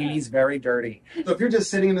true. He's very dirty. So if you're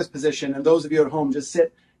just sitting in this position, and those of you at home, just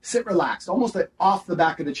sit relaxed, almost like off the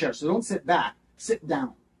back of the chair. So don't sit back, sit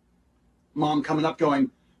down. Mom coming up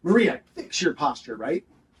going, Maria, fix your posture, right?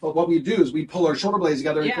 But what we do is we pull our shoulder blades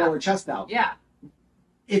together and pull our chest out. Yeah.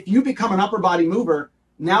 If you become an upper body mover,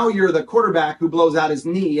 now you're the quarterback who blows out his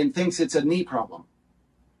knee and thinks it's a knee problem,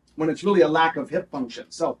 when it's really a lack of hip function.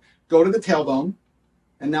 So go to the tailbone,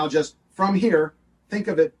 and now just from here, think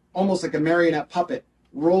of it almost like a marionette puppet,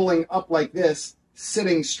 rolling up like this,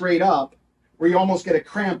 sitting straight up, where you almost get a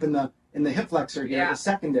cramp in the hip flexor here, the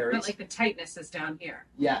secondary. But like the tightness is down here.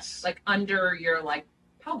 Yes. Like under your like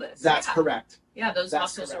pelvis. That's correct. Yeah, those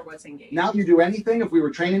muscles are what's engaged. Now you do anything, if we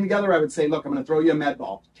were training together, I would say, look, I'm going to throw you a med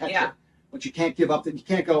ball. Catch it. But you can't give up. You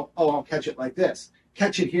can't go, oh, I'll catch it like this.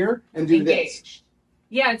 Catch it here and do this.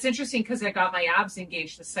 Yeah, it's interesting because I got my abs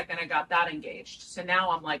engaged the second I got that engaged. So now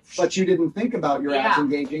I'm like... But you didn't think about your abs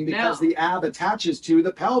engaging because the ab attaches to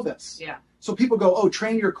the pelvis. Yeah. So people go, oh,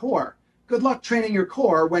 train your core. Good luck training your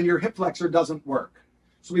core when your hip flexor doesn't work.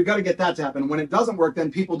 So we've got to get that to happen. When it doesn't work, then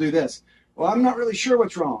people do this. Well, I'm not really sure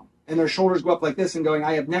what's wrong. And their shoulders go up like this and going,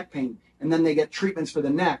 I have neck pain. And then they get treatments for the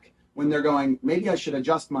neck when they're going, maybe I should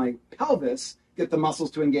adjust my pelvis, get the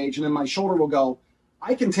muscles to engage, and then my shoulder will go,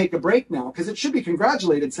 I can take a break now, because it should be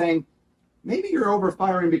congratulated saying, maybe you're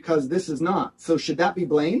overfiring because this is not. So should that be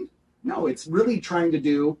blamed? No, it's really trying to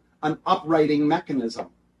do an uprighting mechanism.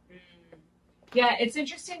 Yeah, it's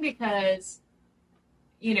interesting because,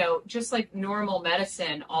 you know, just like normal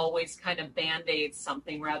medicine always kind of band-aids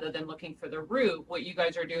something rather than looking for the root. What you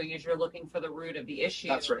guys are doing is you're looking for the root of the issue.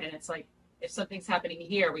 That's right. And it's like, if something's happening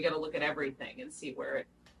here, we got to look at everything and see where it...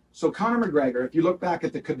 So Conor McGregor, if you look back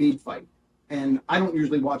at the Khabib fight, and I don't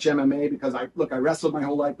usually watch MMA because I wrestled my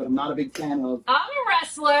whole life, but I'm not a big fan of... I'm a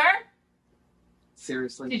wrestler.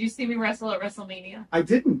 Seriously. Did you see me wrestle at WrestleMania? I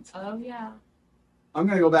didn't. Oh, yeah. I'm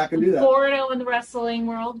going to go back and do that. 4-0 in the wrestling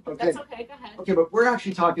world. Okay. That's okay. Go ahead. Okay, but we're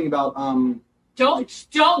actually talking about... Don't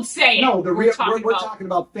say it. No, we're talking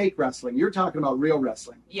about fake wrestling. You're talking about real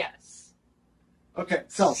wrestling. Yes. Okay,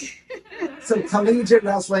 so collegiate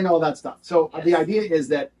wrestling, all that stuff. So the idea is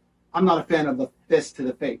that I'm not a fan of the fist to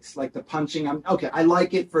the face, like the punching. I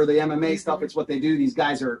like it for the MMA stuff. It's what they do. These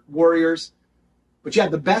guys are warriors. But you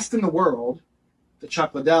had the best in the world, the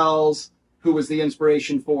Chuck Liddells, who was the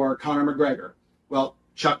inspiration for Conor McGregor. Well,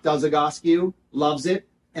 Chuck does Egoscue, loves it,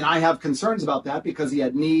 and I have concerns about that because he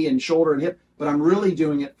had knee and shoulder and hip, but I'm really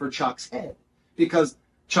doing it for Chuck's head because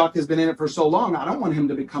Chuck has been in it for so long. I don't want him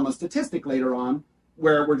to become a statistic later on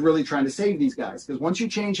where we're really trying to save these guys, because once you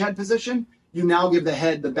change head position, you now give the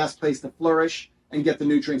head the best place to flourish and get the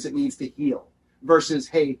nutrients it needs to heal versus,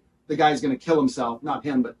 hey, the guy's going to kill himself, not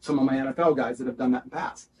him, but some of my NFL guys that have done that in the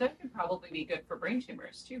past. So that could probably be good for brain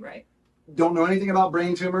tumors too, right? Don't know anything about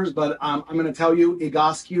brain tumors, but I'm going to tell you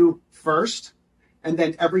Egoscue first, and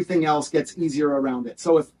then everything else gets easier around it.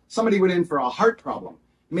 So if somebody went in for a heart problem,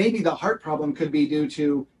 maybe the heart problem could be due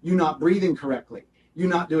to you not breathing correctly, you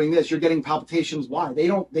not doing this, you're getting palpitations. Why?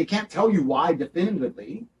 They can't tell you why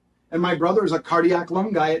definitively. And my brother is a cardiac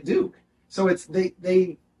lung guy at Duke. So it's they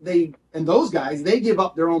and those guys, they give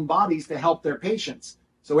up their own bodies to help their patients.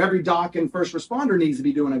 So every doc and first responder needs to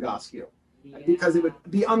be doing Egoscue. because it would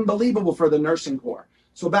be unbelievable for the nursing corps.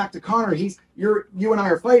 So back to Connor, you and I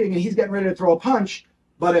are fighting, and he's getting ready to throw a punch.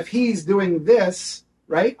 But if he's doing this,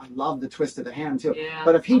 right? I love the twist of the hand too. Yeah,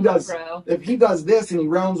 but if he does this and he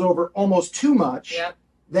rounds over almost too much,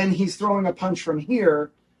 then he's throwing a punch from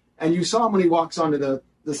here. And you saw him when he walks onto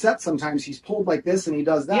the set. Sometimes he's pulled like this and he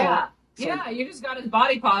does that. Yeah. You just got his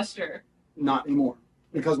body posture. Not anymore,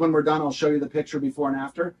 because when we're done, I'll show you the picture before and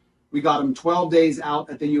after. We got him 12 days out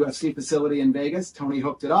at the UFC facility in Vegas. Tony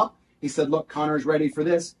hooked it up. He said, look, Connor's ready for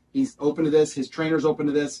this. He's open to this. His trainer's open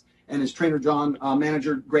to this. And his trainer, John,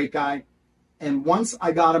 manager, great guy. And once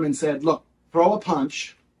I got him and said, look, throw a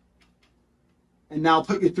punch, and now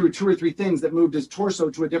put you through 2 or 3 things that moved his torso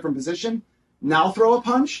to a different position. Now throw a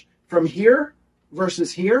punch from here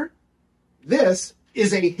versus here. This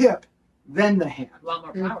is a hip, then the hand. A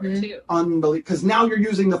lot more power, too. Unbelievable. Because now you're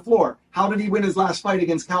using the floor. How did he win his last fight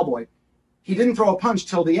against Cowboy? He didn't throw a punch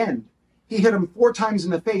till the end. He hit him 4 times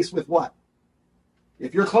in the face with what?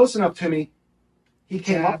 If you're close enough to me, he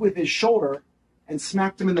came up with his shoulder and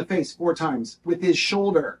smacked him in the face 4 times with his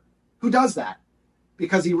shoulder. Who does that?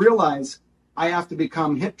 Because he realized, I have to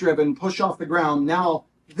become hip-driven, push off the ground. Now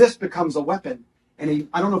this becomes a weapon. And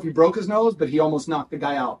I don't know if he broke his nose, but he almost knocked the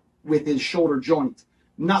guy out with his shoulder joint.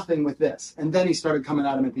 Nothing with this. And then he started coming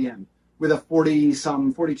at him at the end with a 42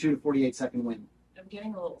 to 48 second win. I'm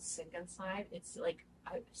getting a little sick inside. It's like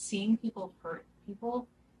seeing people hurt people.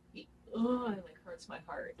 It like hurts my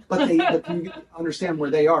heart. But you understand where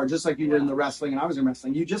they are, just like you were in the wrestling and I was in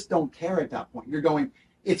wrestling. You just don't care at that point. You're going,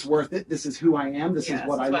 it's worth it. This is who I am. This is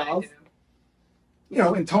what I love. You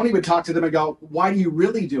know, and Tony would talk to them and go, why do you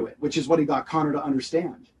really do it? Which is what he got Connor to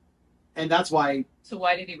understand. And that's why. So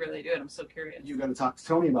why did he really do it? I'm so curious. You got to talk to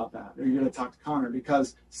Tony about that, or you got to talk to Connor,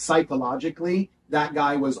 because psychologically, that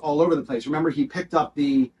guy was all over the place. Remember, he picked up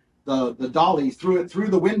the dolly, threw it through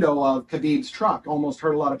the window of Khabib's truck, almost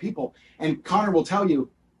hurt a lot of people. And Connor will tell you,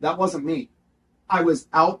 that wasn't me. I was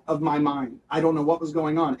out of my mind. I don't know what was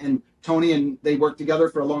going on. And Tony and they worked together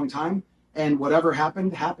for a long time, and whatever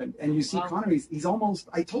happened, happened. And you see Connor, he's almost,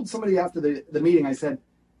 I told somebody after the meeting, I said,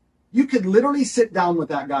 you could literally sit down with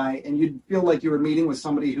that guy and you'd feel like you were meeting with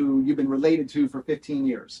somebody who you've been related to for 15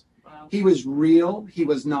 years. Wow. He was real. He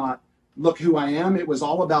was not, look who I am. It was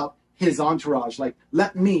all about his entourage. Like,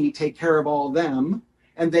 let me take care of all of them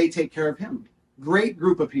and they take care of him. Great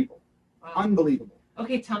group of people. Wow. Unbelievable.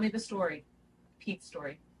 Okay, tell me the story. Pete's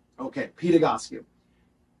story. Okay, Pete Agoscu.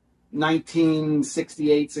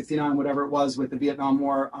 1968, 69, whatever it was with the Vietnam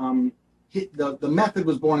War. The method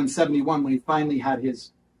was born in 71 when he finally had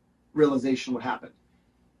his realization what happened.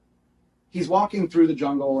 He's walking through the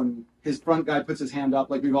jungle and his front guy puts his hand up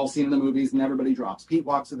like we've all seen in the movies and everybody drops. Pete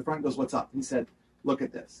walks to the front and goes, what's up? He said, look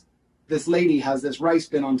at this. This lady has this rice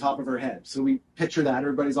bin on top of her head. So we picture that.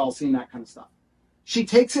 Everybody's all seen that kind of stuff. She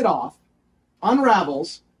takes it off,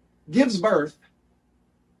 unravels, gives birth,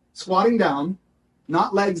 squatting down,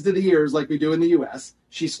 not legs to the ears like we do in the US.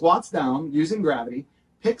 She squats down using gravity,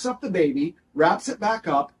 picks up the baby, wraps it back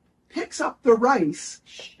up, picks up the rice,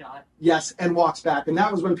 yes, and walks back. And that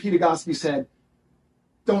was when Pete Agoscu said,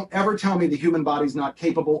 don't ever tell me the human body's not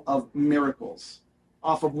capable of miracles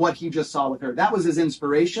off of what he just saw with her. That was his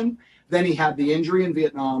inspiration. Then he had the injury in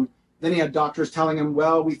Vietnam. Then he had doctors telling him,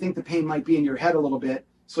 well, we think the pain might be in your head a little bit.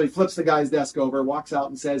 So he flips the guy's desk over, walks out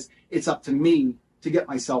and says, it's up to me to get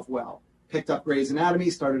myself well. Picked up Grey's Anatomy,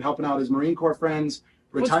 started helping out his Marine Corps friends.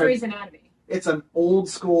 Retired. What's Grey's Anatomy? It's an old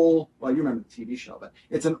school, well, you remember the TV show, but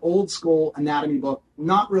it's an old school anatomy book,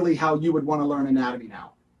 not really how you would want to learn anatomy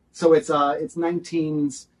now. So it's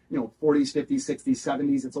 19s, 40s, 50s, 60s,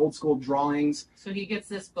 70s. It's old school drawings. So he gets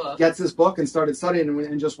this book. And started studying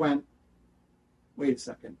and just went, wait a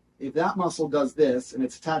second. If that muscle does this and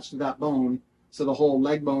it's attached to that bone, so the whole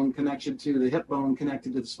leg bone connected to the hip bone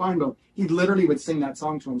connected to the spine bone, he literally would sing that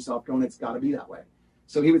song to himself going, it's got to be that way.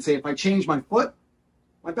 So he would say, if I change my foot,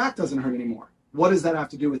 my back doesn't hurt anymore. What does that have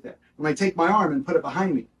to do with it? When I take my arm and put it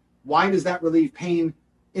behind me, why does that relieve pain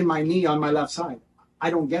in my knee on my left side?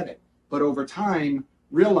 I don't get it. But over time,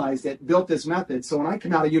 realized it, built this method. So when I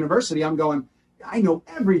come out of university, I'm going, I know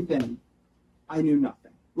everything. I knew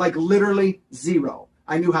nothing. Like literally zero.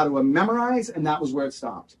 I knew how to memorize, and that was where it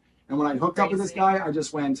stopped. And when I hooked up with this guy, I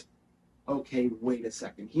just went, okay, wait a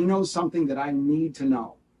second. He knows something that I need to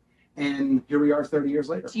know. And here we are 30 years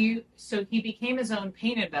later. So he became his own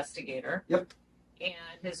pain investigator. Yep. And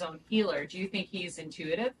his own healer. Do you think he's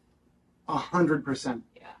intuitive? 100%.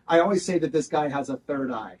 Yeah. I always say that this guy has a third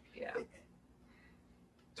eye. Yeah.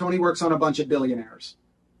 Tony works on a bunch of billionaires.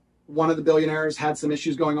 One of the billionaires had some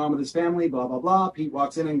issues going on with his family, blah, blah, blah. Pete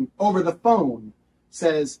walks in and over the phone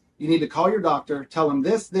says, you need to call your doctor, tell him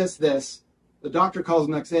this, this, this, The doctor calls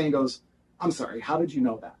the next day and goes, I'm sorry, how did you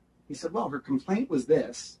know that? He said, well, her complaint was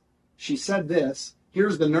this. She said this.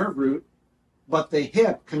 Here's the nerve root, but the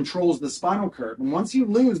hip controls the spinal curve. And once you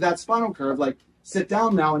lose that spinal curve, like sit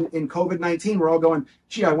down now in COVID-19, we're all going,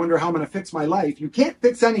 gee, I wonder how I'm going to fix my life. You can't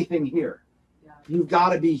fix anything here. You've got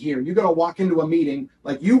to be here. You got to walk into a meeting,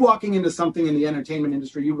 like you walking into something in the entertainment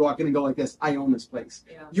industry, you walk in and go like this, I own this place.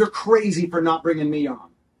 Yeah. You're crazy for not bringing me on.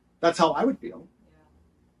 That's how I would feel.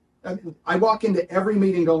 Yeah. I walk into every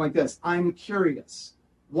meeting going like this, I'm curious.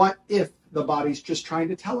 What if the body's just trying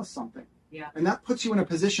to tell us something? Yeah. And that puts you in a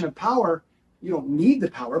position of power. You don't need the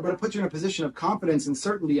power, but it puts you in a position of confidence and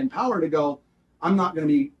certainty and power to go, I'm not going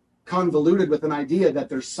to be convoluted with an idea that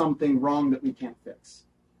there's something wrong that we can't fix.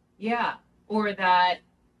 Yeah. Or that,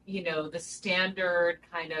 the standard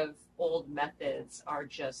kind of old methods are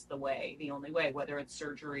just the only way, whether it's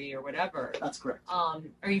surgery or whatever. That's correct. Are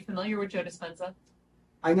you familiar with Joe Dispenza?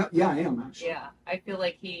 I know. Yeah, I am actually. Yeah, I feel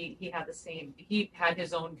like he had he had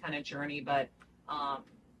his own kind of journey, but,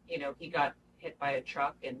 he got hit by a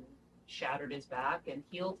truck and shattered his back and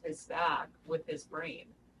healed his back with his brain,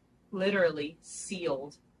 literally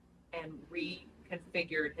sealed and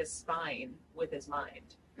reconfigured his spine with his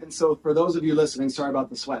mind. And so for those of you listening, sorry about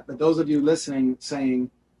the sweat, but those of you listening saying,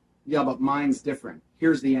 yeah, but mine's different.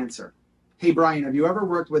 Here's the answer. Hey, Brian, have you ever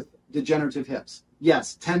worked with degenerative hips?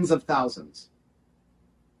 Yes, tens of thousands,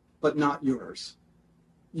 but not yours.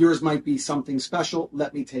 Yours might be something special.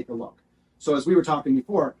 Let me take a look. So as we were talking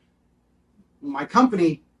before, my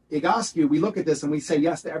company, Egoscue, we look at this and we say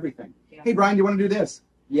yes to everything. Yeah. Hey, Brian, do you want to do this?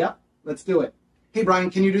 Yep, let's do it. Hey, Brian,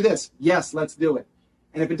 can you do this? Yes, let's do it.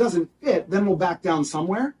 And if it doesn't fit, then we'll back down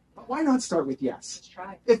somewhere. But why not start with yes? Let's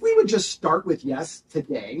try. If we would just start with yes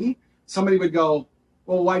today, somebody would go,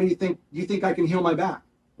 well, why do you think I can heal my back?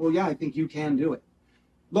 Well, yeah, I think you can do it.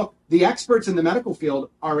 Look, the experts in the medical field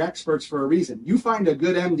are experts for a reason. You find a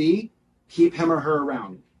good MD, keep him or her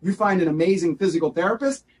around. You find an amazing physical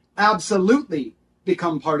therapist, absolutely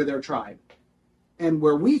become part of their tribe. And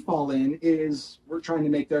where we fall in is we're trying to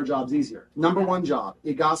make their jobs easier. Number one job,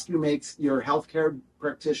 Egoscue makes your healthcare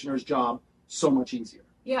practitioner's job so much easier.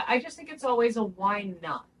 Yeah, I just think it's always a why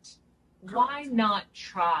not? Correct. Why not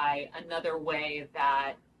try another way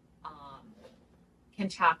that can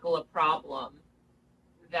tackle a problem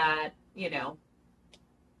that,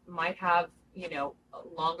 might have,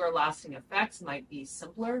 longer lasting effects, might be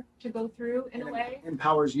simpler to go through in a way.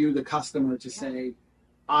 Empowers you, the customer, to say,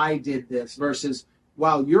 I did this versus,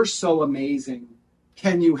 wow, you're so amazing.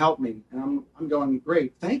 Can you help me? And I'm going,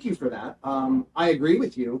 great. Thank you for that. I agree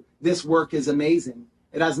with you. This work is amazing.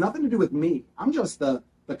 It has nothing to do with me. I'm just the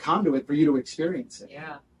conduit for you to experience it.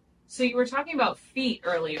 Yeah. So you were talking about feet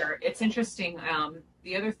earlier. It's interesting.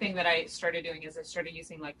 The other thing that I started doing is I started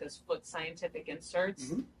using like those foot scientific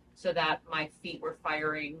inserts so that my feet were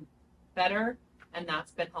firing better. And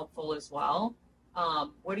that's been helpful as well.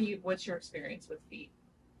 What's your experience with feet?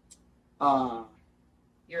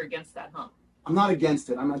 You're against that, huh? I'm not against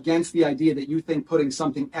it. I'm against the idea that you think putting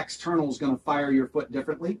something external is going to fire your foot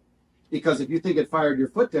differently. Because if you think it fired your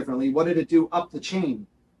foot differently, what did it do up the chain?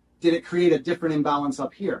 Did it create a different imbalance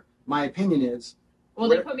up here? My opinion is... Well,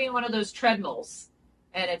 they put me in one of those treadmills,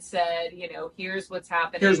 and it said, here's what's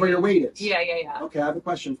happening. Here's where your weight is. Yeah. Okay, I have a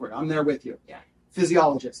question for you. I'm there with you. Yeah.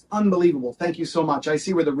 Physiologist. Unbelievable. Thank you so much. I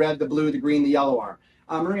see where the red, the blue, the green, the yellow are.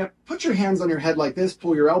 Maria, put your hands on your head like this,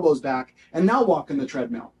 pull your elbows back, and now walk in the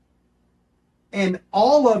treadmill. And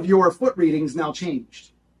all of your foot readings now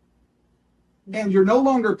changed. And you're no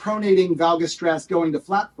longer pronating valgus stress going to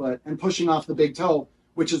flat foot and pushing off the big toe,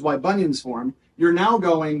 which is why bunions form. You're now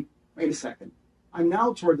going, wait a second, I'm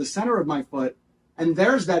now toward the center of my foot, and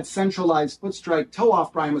there's that centralized foot strike toe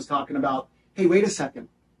off Brian was talking about. Hey, wait a second,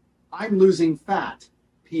 I'm losing fat,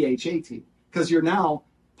 PHAT, because you're now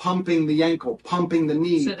pumping the ankle, pumping the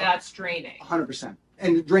knee. So that's draining. 100%.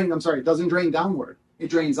 And it doesn't drain downward. It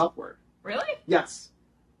drains upward. Really? Yes.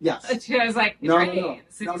 Yes. I was like, no,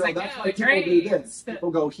 drains. No, that's why people do this. People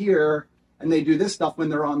go here and they do this stuff when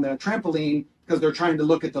they're on the trampoline because they're trying to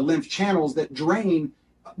look at the lymph channels that drain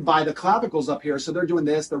by the clavicles up here. So they're doing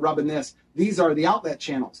this, they're rubbing this. These are the outlet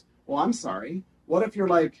channels. Well, I'm sorry. What if you're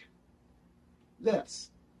like this?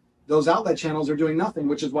 Those outlet channels are doing nothing,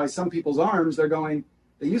 which is why some people's arms, they're going,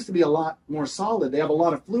 they used to be a lot more solid. They have a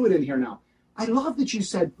lot of fluid in here now. I love that you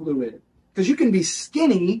said fluid because you can be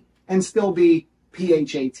skinny and still be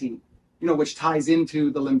PHAT, which ties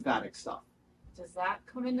into the lymphatic stuff. Does that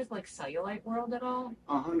come into like cellulite world at all?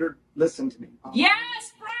 100. Listen to me.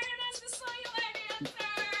 Yes, Brian, that's the cellulite answer.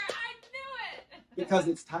 I knew it. Because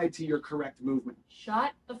it's tied to your correct movement.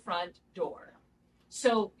 Shut the front door.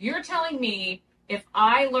 So you're telling me if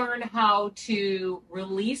I learn how to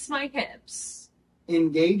release my hips,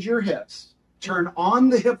 engage your hips, turn on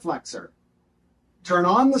the hip flexor, turn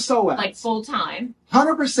on the psoas. like full time,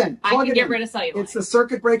 100%. I can get rid of cellulite. It's the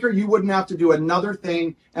circuit breaker. You wouldn't have to do another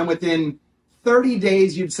thing. And within 30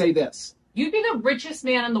 days, you'd say this. You'd be the richest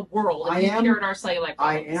man in the world if you cured our cellulite problems.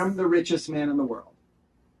 I am the richest man in the world.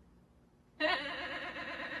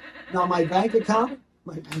 Now, my bank account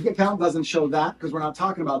doesn't show that because we're not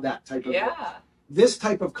talking about that type of thing. This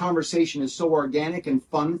type of conversation is so organic and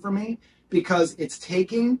fun for me because it's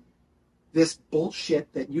taking this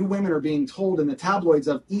bullshit that you women are being told in the tabloids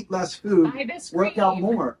of eat less food, work out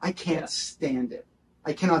more. I can't stand it.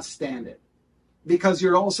 I cannot stand it. Because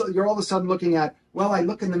you're all of a sudden looking at, well, I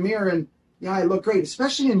look in the mirror and yeah, I look great.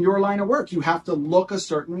 Especially in your line of work, you have to look a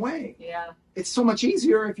certain way. Yeah. It's so much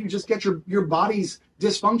easier if you just get your body's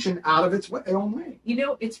dysfunction out of its own way. You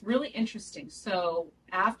know, it's really interesting. So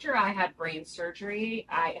after I had brain surgery,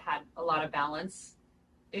 I had a lot of balance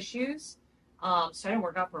issues. So I didn't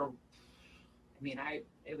work out for,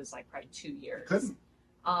 it was like probably 2 years. Couldn't.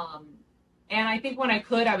 And I think when I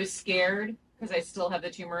could, I was scared because I still have the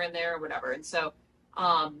tumor in there or whatever. And so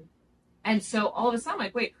all of a sudden, I'm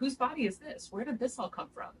like, wait, whose body is this? Where did this all come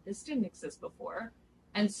from? This didn't exist before.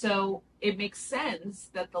 And so it makes sense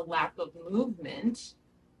that the lack of movement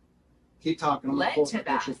keep talking. I'm led pull to the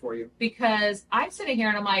that. picture for you. Because I'm sitting here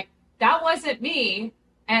and I'm like, that wasn't me.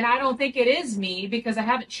 And I don't think it is me because I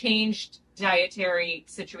haven't changed dietary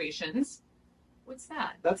situations. What's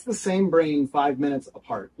that? That's the same brain 5 minutes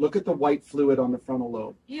apart. Look at the white fluid on the frontal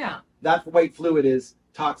lobe. Yeah. That white fluid is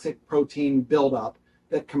toxic protein buildup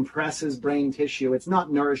that compresses brain tissue. It's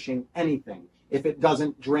not nourishing anything if it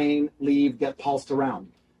doesn't drain, leave, get pulsed around.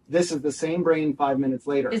 This is the same brain 5 minutes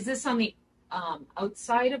later. Is this on the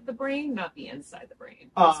outside of the brain, not the inside of the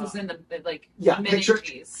brain? This is in the picture.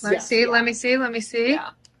 meninges. Let me see.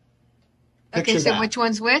 Yeah. Okay, Picture so that. which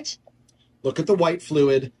one's which? Look at the white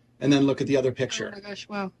fluid and then look at the other picture. Oh my gosh,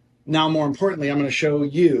 wow. Now, more importantly, I'm going to show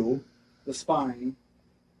you the spine.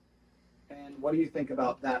 And what do you think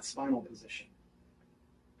about that spinal position?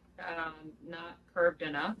 Not curved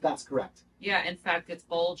enough. That's correct. Yeah, in fact, it's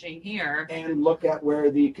bulging here. And look at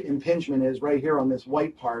where the impingement is right here on this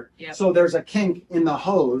white part. Yep. So there's a kink in the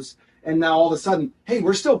hose. And now all of a sudden, hey,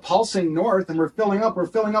 we're still pulsing north and we're filling up.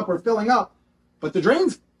 But the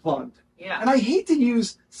drain's plugged. Yeah. And I hate to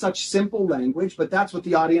use such simple language, but that's what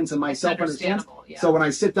the audience and myself understands. Yeah. So when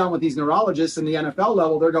I sit down with these neurologists in the NFL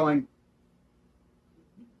level, they're going,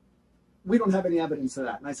 we don't have any evidence of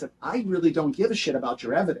that. And I said, I really don't give a shit about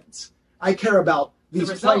your evidence. I care about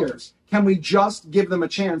these players. Can we just give them a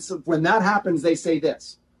chance? When that happens, they say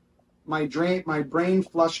this. My brain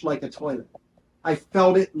flushed like a toilet. I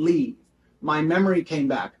felt it leave. My memory came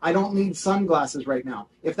back. I don't need sunglasses right now.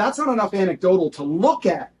 If that's not enough anecdotal to look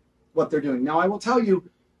at what they're doing. Now, I will tell you,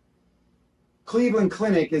 Cleveland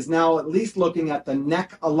Clinic is now at least looking at the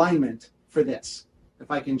neck alignment for this. If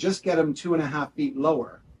I can just get them 2.5 feet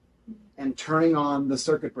lower and turning on the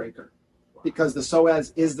circuit breaker, because the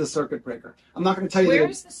psoas is the circuit breaker. I'm not going to tell you.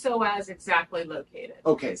 Where's the psoas exactly located?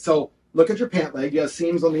 Okay, so look at your pant leg. You have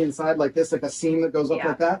seams on the inside like this, like a seam that goes up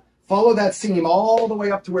like that. Follow that seam all the way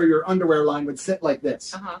up to where your underwear line would sit like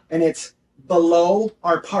this. And it's below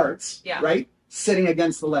our parts, right? Sitting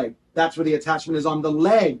against the leg. That's where the attachment is, on the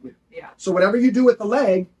leg. Yeah. So whatever you do with the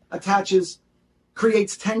leg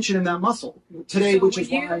creates tension in that muscle. Today, so which is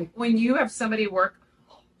why when you have somebody work,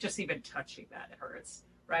 just even touching that hurts,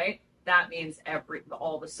 right? That means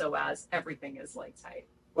all the psoas, everything is like tight.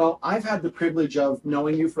 Well, I've had the privilege of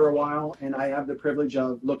knowing you for a while, and I have the privilege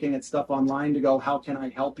of looking at stuff online to go, how can I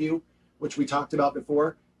help you? Which we talked about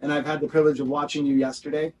before. And I've had the privilege of watching you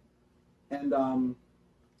yesterday. And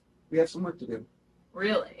we have some work to do.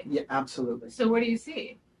 Really? Yeah, absolutely. So what do you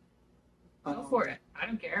see? Go for it. I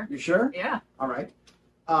don't care. You sure? Yeah. All right.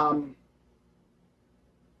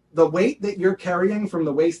 The weight that you're carrying from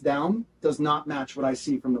the waist down does not match what I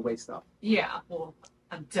see from the waist up. Yeah. Well,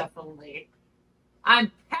 I'm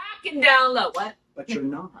packing down low. What? But you're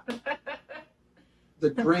not. The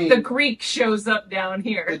drain. The Greek shows up down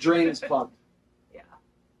here. The drain is plugged.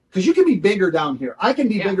 Because you can be bigger down here. I can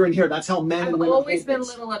be bigger in here. That's how men and women. I've always been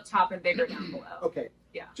little up top and bigger down below. Okay.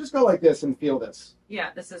 Yeah. Just go like this and feel this. Yeah,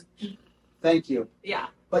 this is. Thank you. Yeah.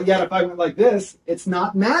 But yet, if I went like this, it's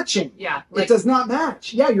not matching. Yeah. It does not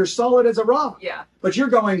match. Yeah, you're solid as a rock. Yeah. But you're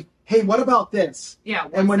going, hey, what about this? Yeah.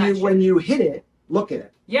 And when you hit it, look at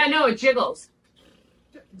it. Yeah, no, it jiggles.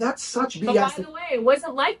 That's such BS. But by the way, it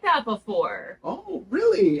wasn't like that before. Oh,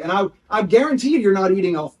 really? And I guarantee you're not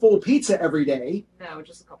eating a full pizza every day. No,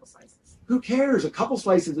 just a couple slices. Who cares? A couple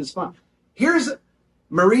slices is fun. Here's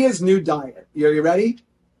Maria's new diet. Are you ready?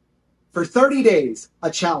 For 30 days,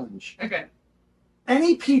 a challenge. Okay.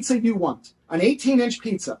 Any pizza you want, an 18-inch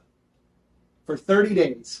pizza, for 30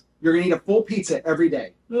 days. You're going to eat a full pizza every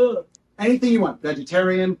day. Ugh. Anything you want,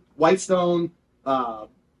 vegetarian, Whitestone,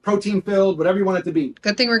 protein-filled, whatever you want it to be.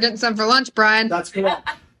 Good thing we're getting some for lunch, Brian. That's correct.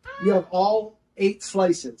 You have all 8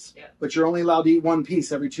 slices, but you're only allowed to eat one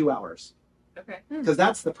piece every 2 hours. Okay. Because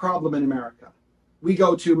that's the problem in America. We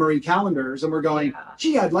go to Marie Callender's and we're going,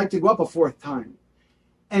 gee, I'd like to go up a 4th time.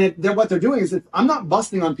 And what they're doing is, I'm not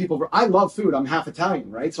busting on people. I love food. I'm half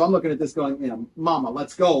Italian, right? So I'm looking at this going, Mama,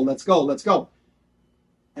 let's go, let's go, let's go.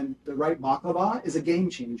 And the right baklava is a game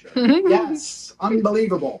changer. Yes,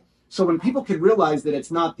 unbelievable. So when people could realize that it's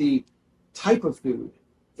not the type of food,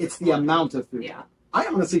 it's the amount of food. Yeah. I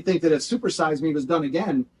honestly think that if Supersize Me was done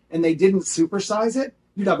again and they didn't supersize it,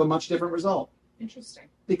 you'd have a much different result. Interesting.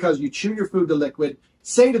 Because you chew your food to liquid,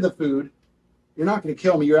 say to the food, you're not going to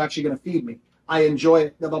kill me, you're actually going to feed me. I enjoy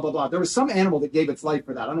it, blah, blah, blah, blah. There was some animal that gave its life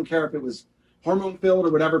for that. I don't care if it was hormone-filled or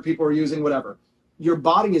whatever people are using, whatever. Your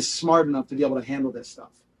body is smart enough to be able to handle this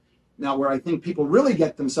stuff. Now, where I think people really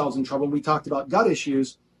get themselves in trouble, we talked about gut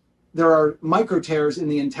issues, there are micro tears in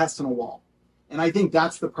the intestinal wall. And I think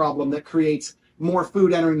that's the problem that creates more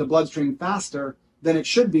food entering the bloodstream faster than it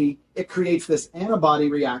should be. It creates this antibody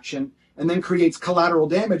reaction and then creates collateral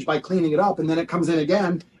damage by cleaning it up. And then it comes in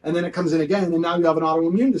again, and then it comes in again, and now you have an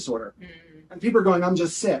autoimmune disorder. And people are going, I'm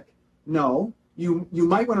just sick. No, you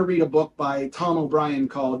might want to read a book by Tom O'Brien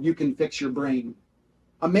called You Can Fix Your Brain.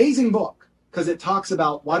 Amazing book, because it talks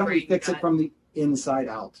about why don't we fix it from the inside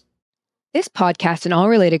out. This podcast and all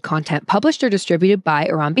related content published or distributed by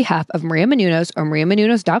or on behalf of Maria Menounos or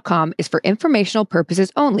mariamenounos.com is for informational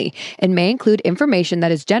purposes only and may include information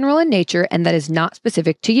that is general in nature and that is not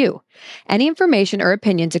specific to you. Any information or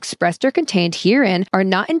opinions expressed or contained herein are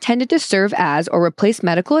not intended to serve as or replace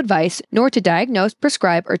medical advice, nor to diagnose,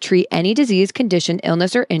 prescribe, or treat any disease, condition,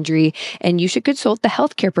 illness, or injury, and you should consult the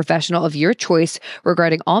healthcare professional of your choice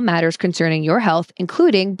regarding all matters concerning your health,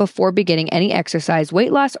 including before beginning any exercise,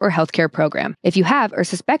 weight loss, or healthcare program. If you have or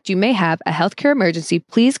suspect you may have a healthcare emergency,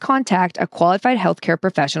 please contact a qualified healthcare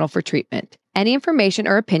professional for treatment. Any information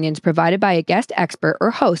or opinions provided by a guest expert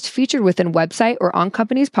or host featured within a website or on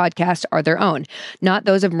company's podcast are their own, not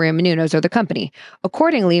those of Maria Menounos or the company.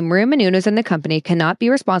 Accordingly, Maria Menounos and the company cannot be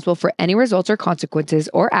responsible for any results or consequences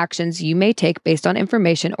or actions you may take based on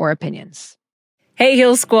information or opinions. Hey,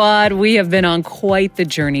 Heal Squad, we have been on quite the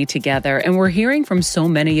journey together, and we're hearing from so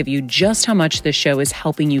many of you just how much this show is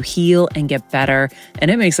helping you heal and get better,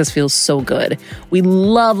 and it makes us feel so good. We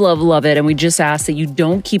love, love, love it, and we just ask that you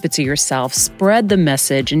don't keep it to yourself. Spread the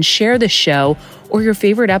message and share the show or your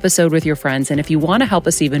favorite episode with your friends. And if you want to help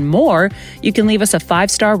us even more, you can leave us a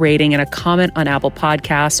 5-star rating and a comment on Apple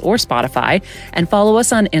Podcasts or Spotify, and follow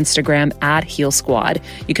us on Instagram at Heal Squad.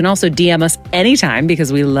 You can also DM us anytime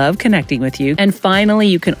because we love connecting with you. And finally,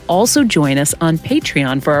 you can also join us on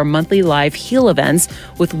Patreon for our monthly live heal events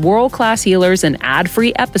with world-class healers and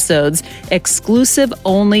ad-free episodes exclusive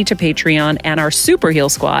only to Patreon and our Super Heal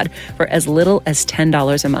Squad for as little as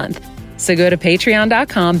 $10 a month. So go to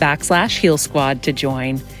patreon.com/Heal Squad to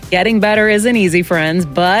join. Getting better isn't easy, friends,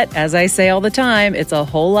 but as I say all the time, it's a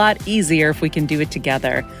whole lot easier if we can do it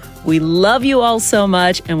together. We love you all so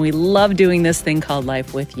much, and we love doing this thing called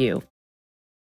life with you.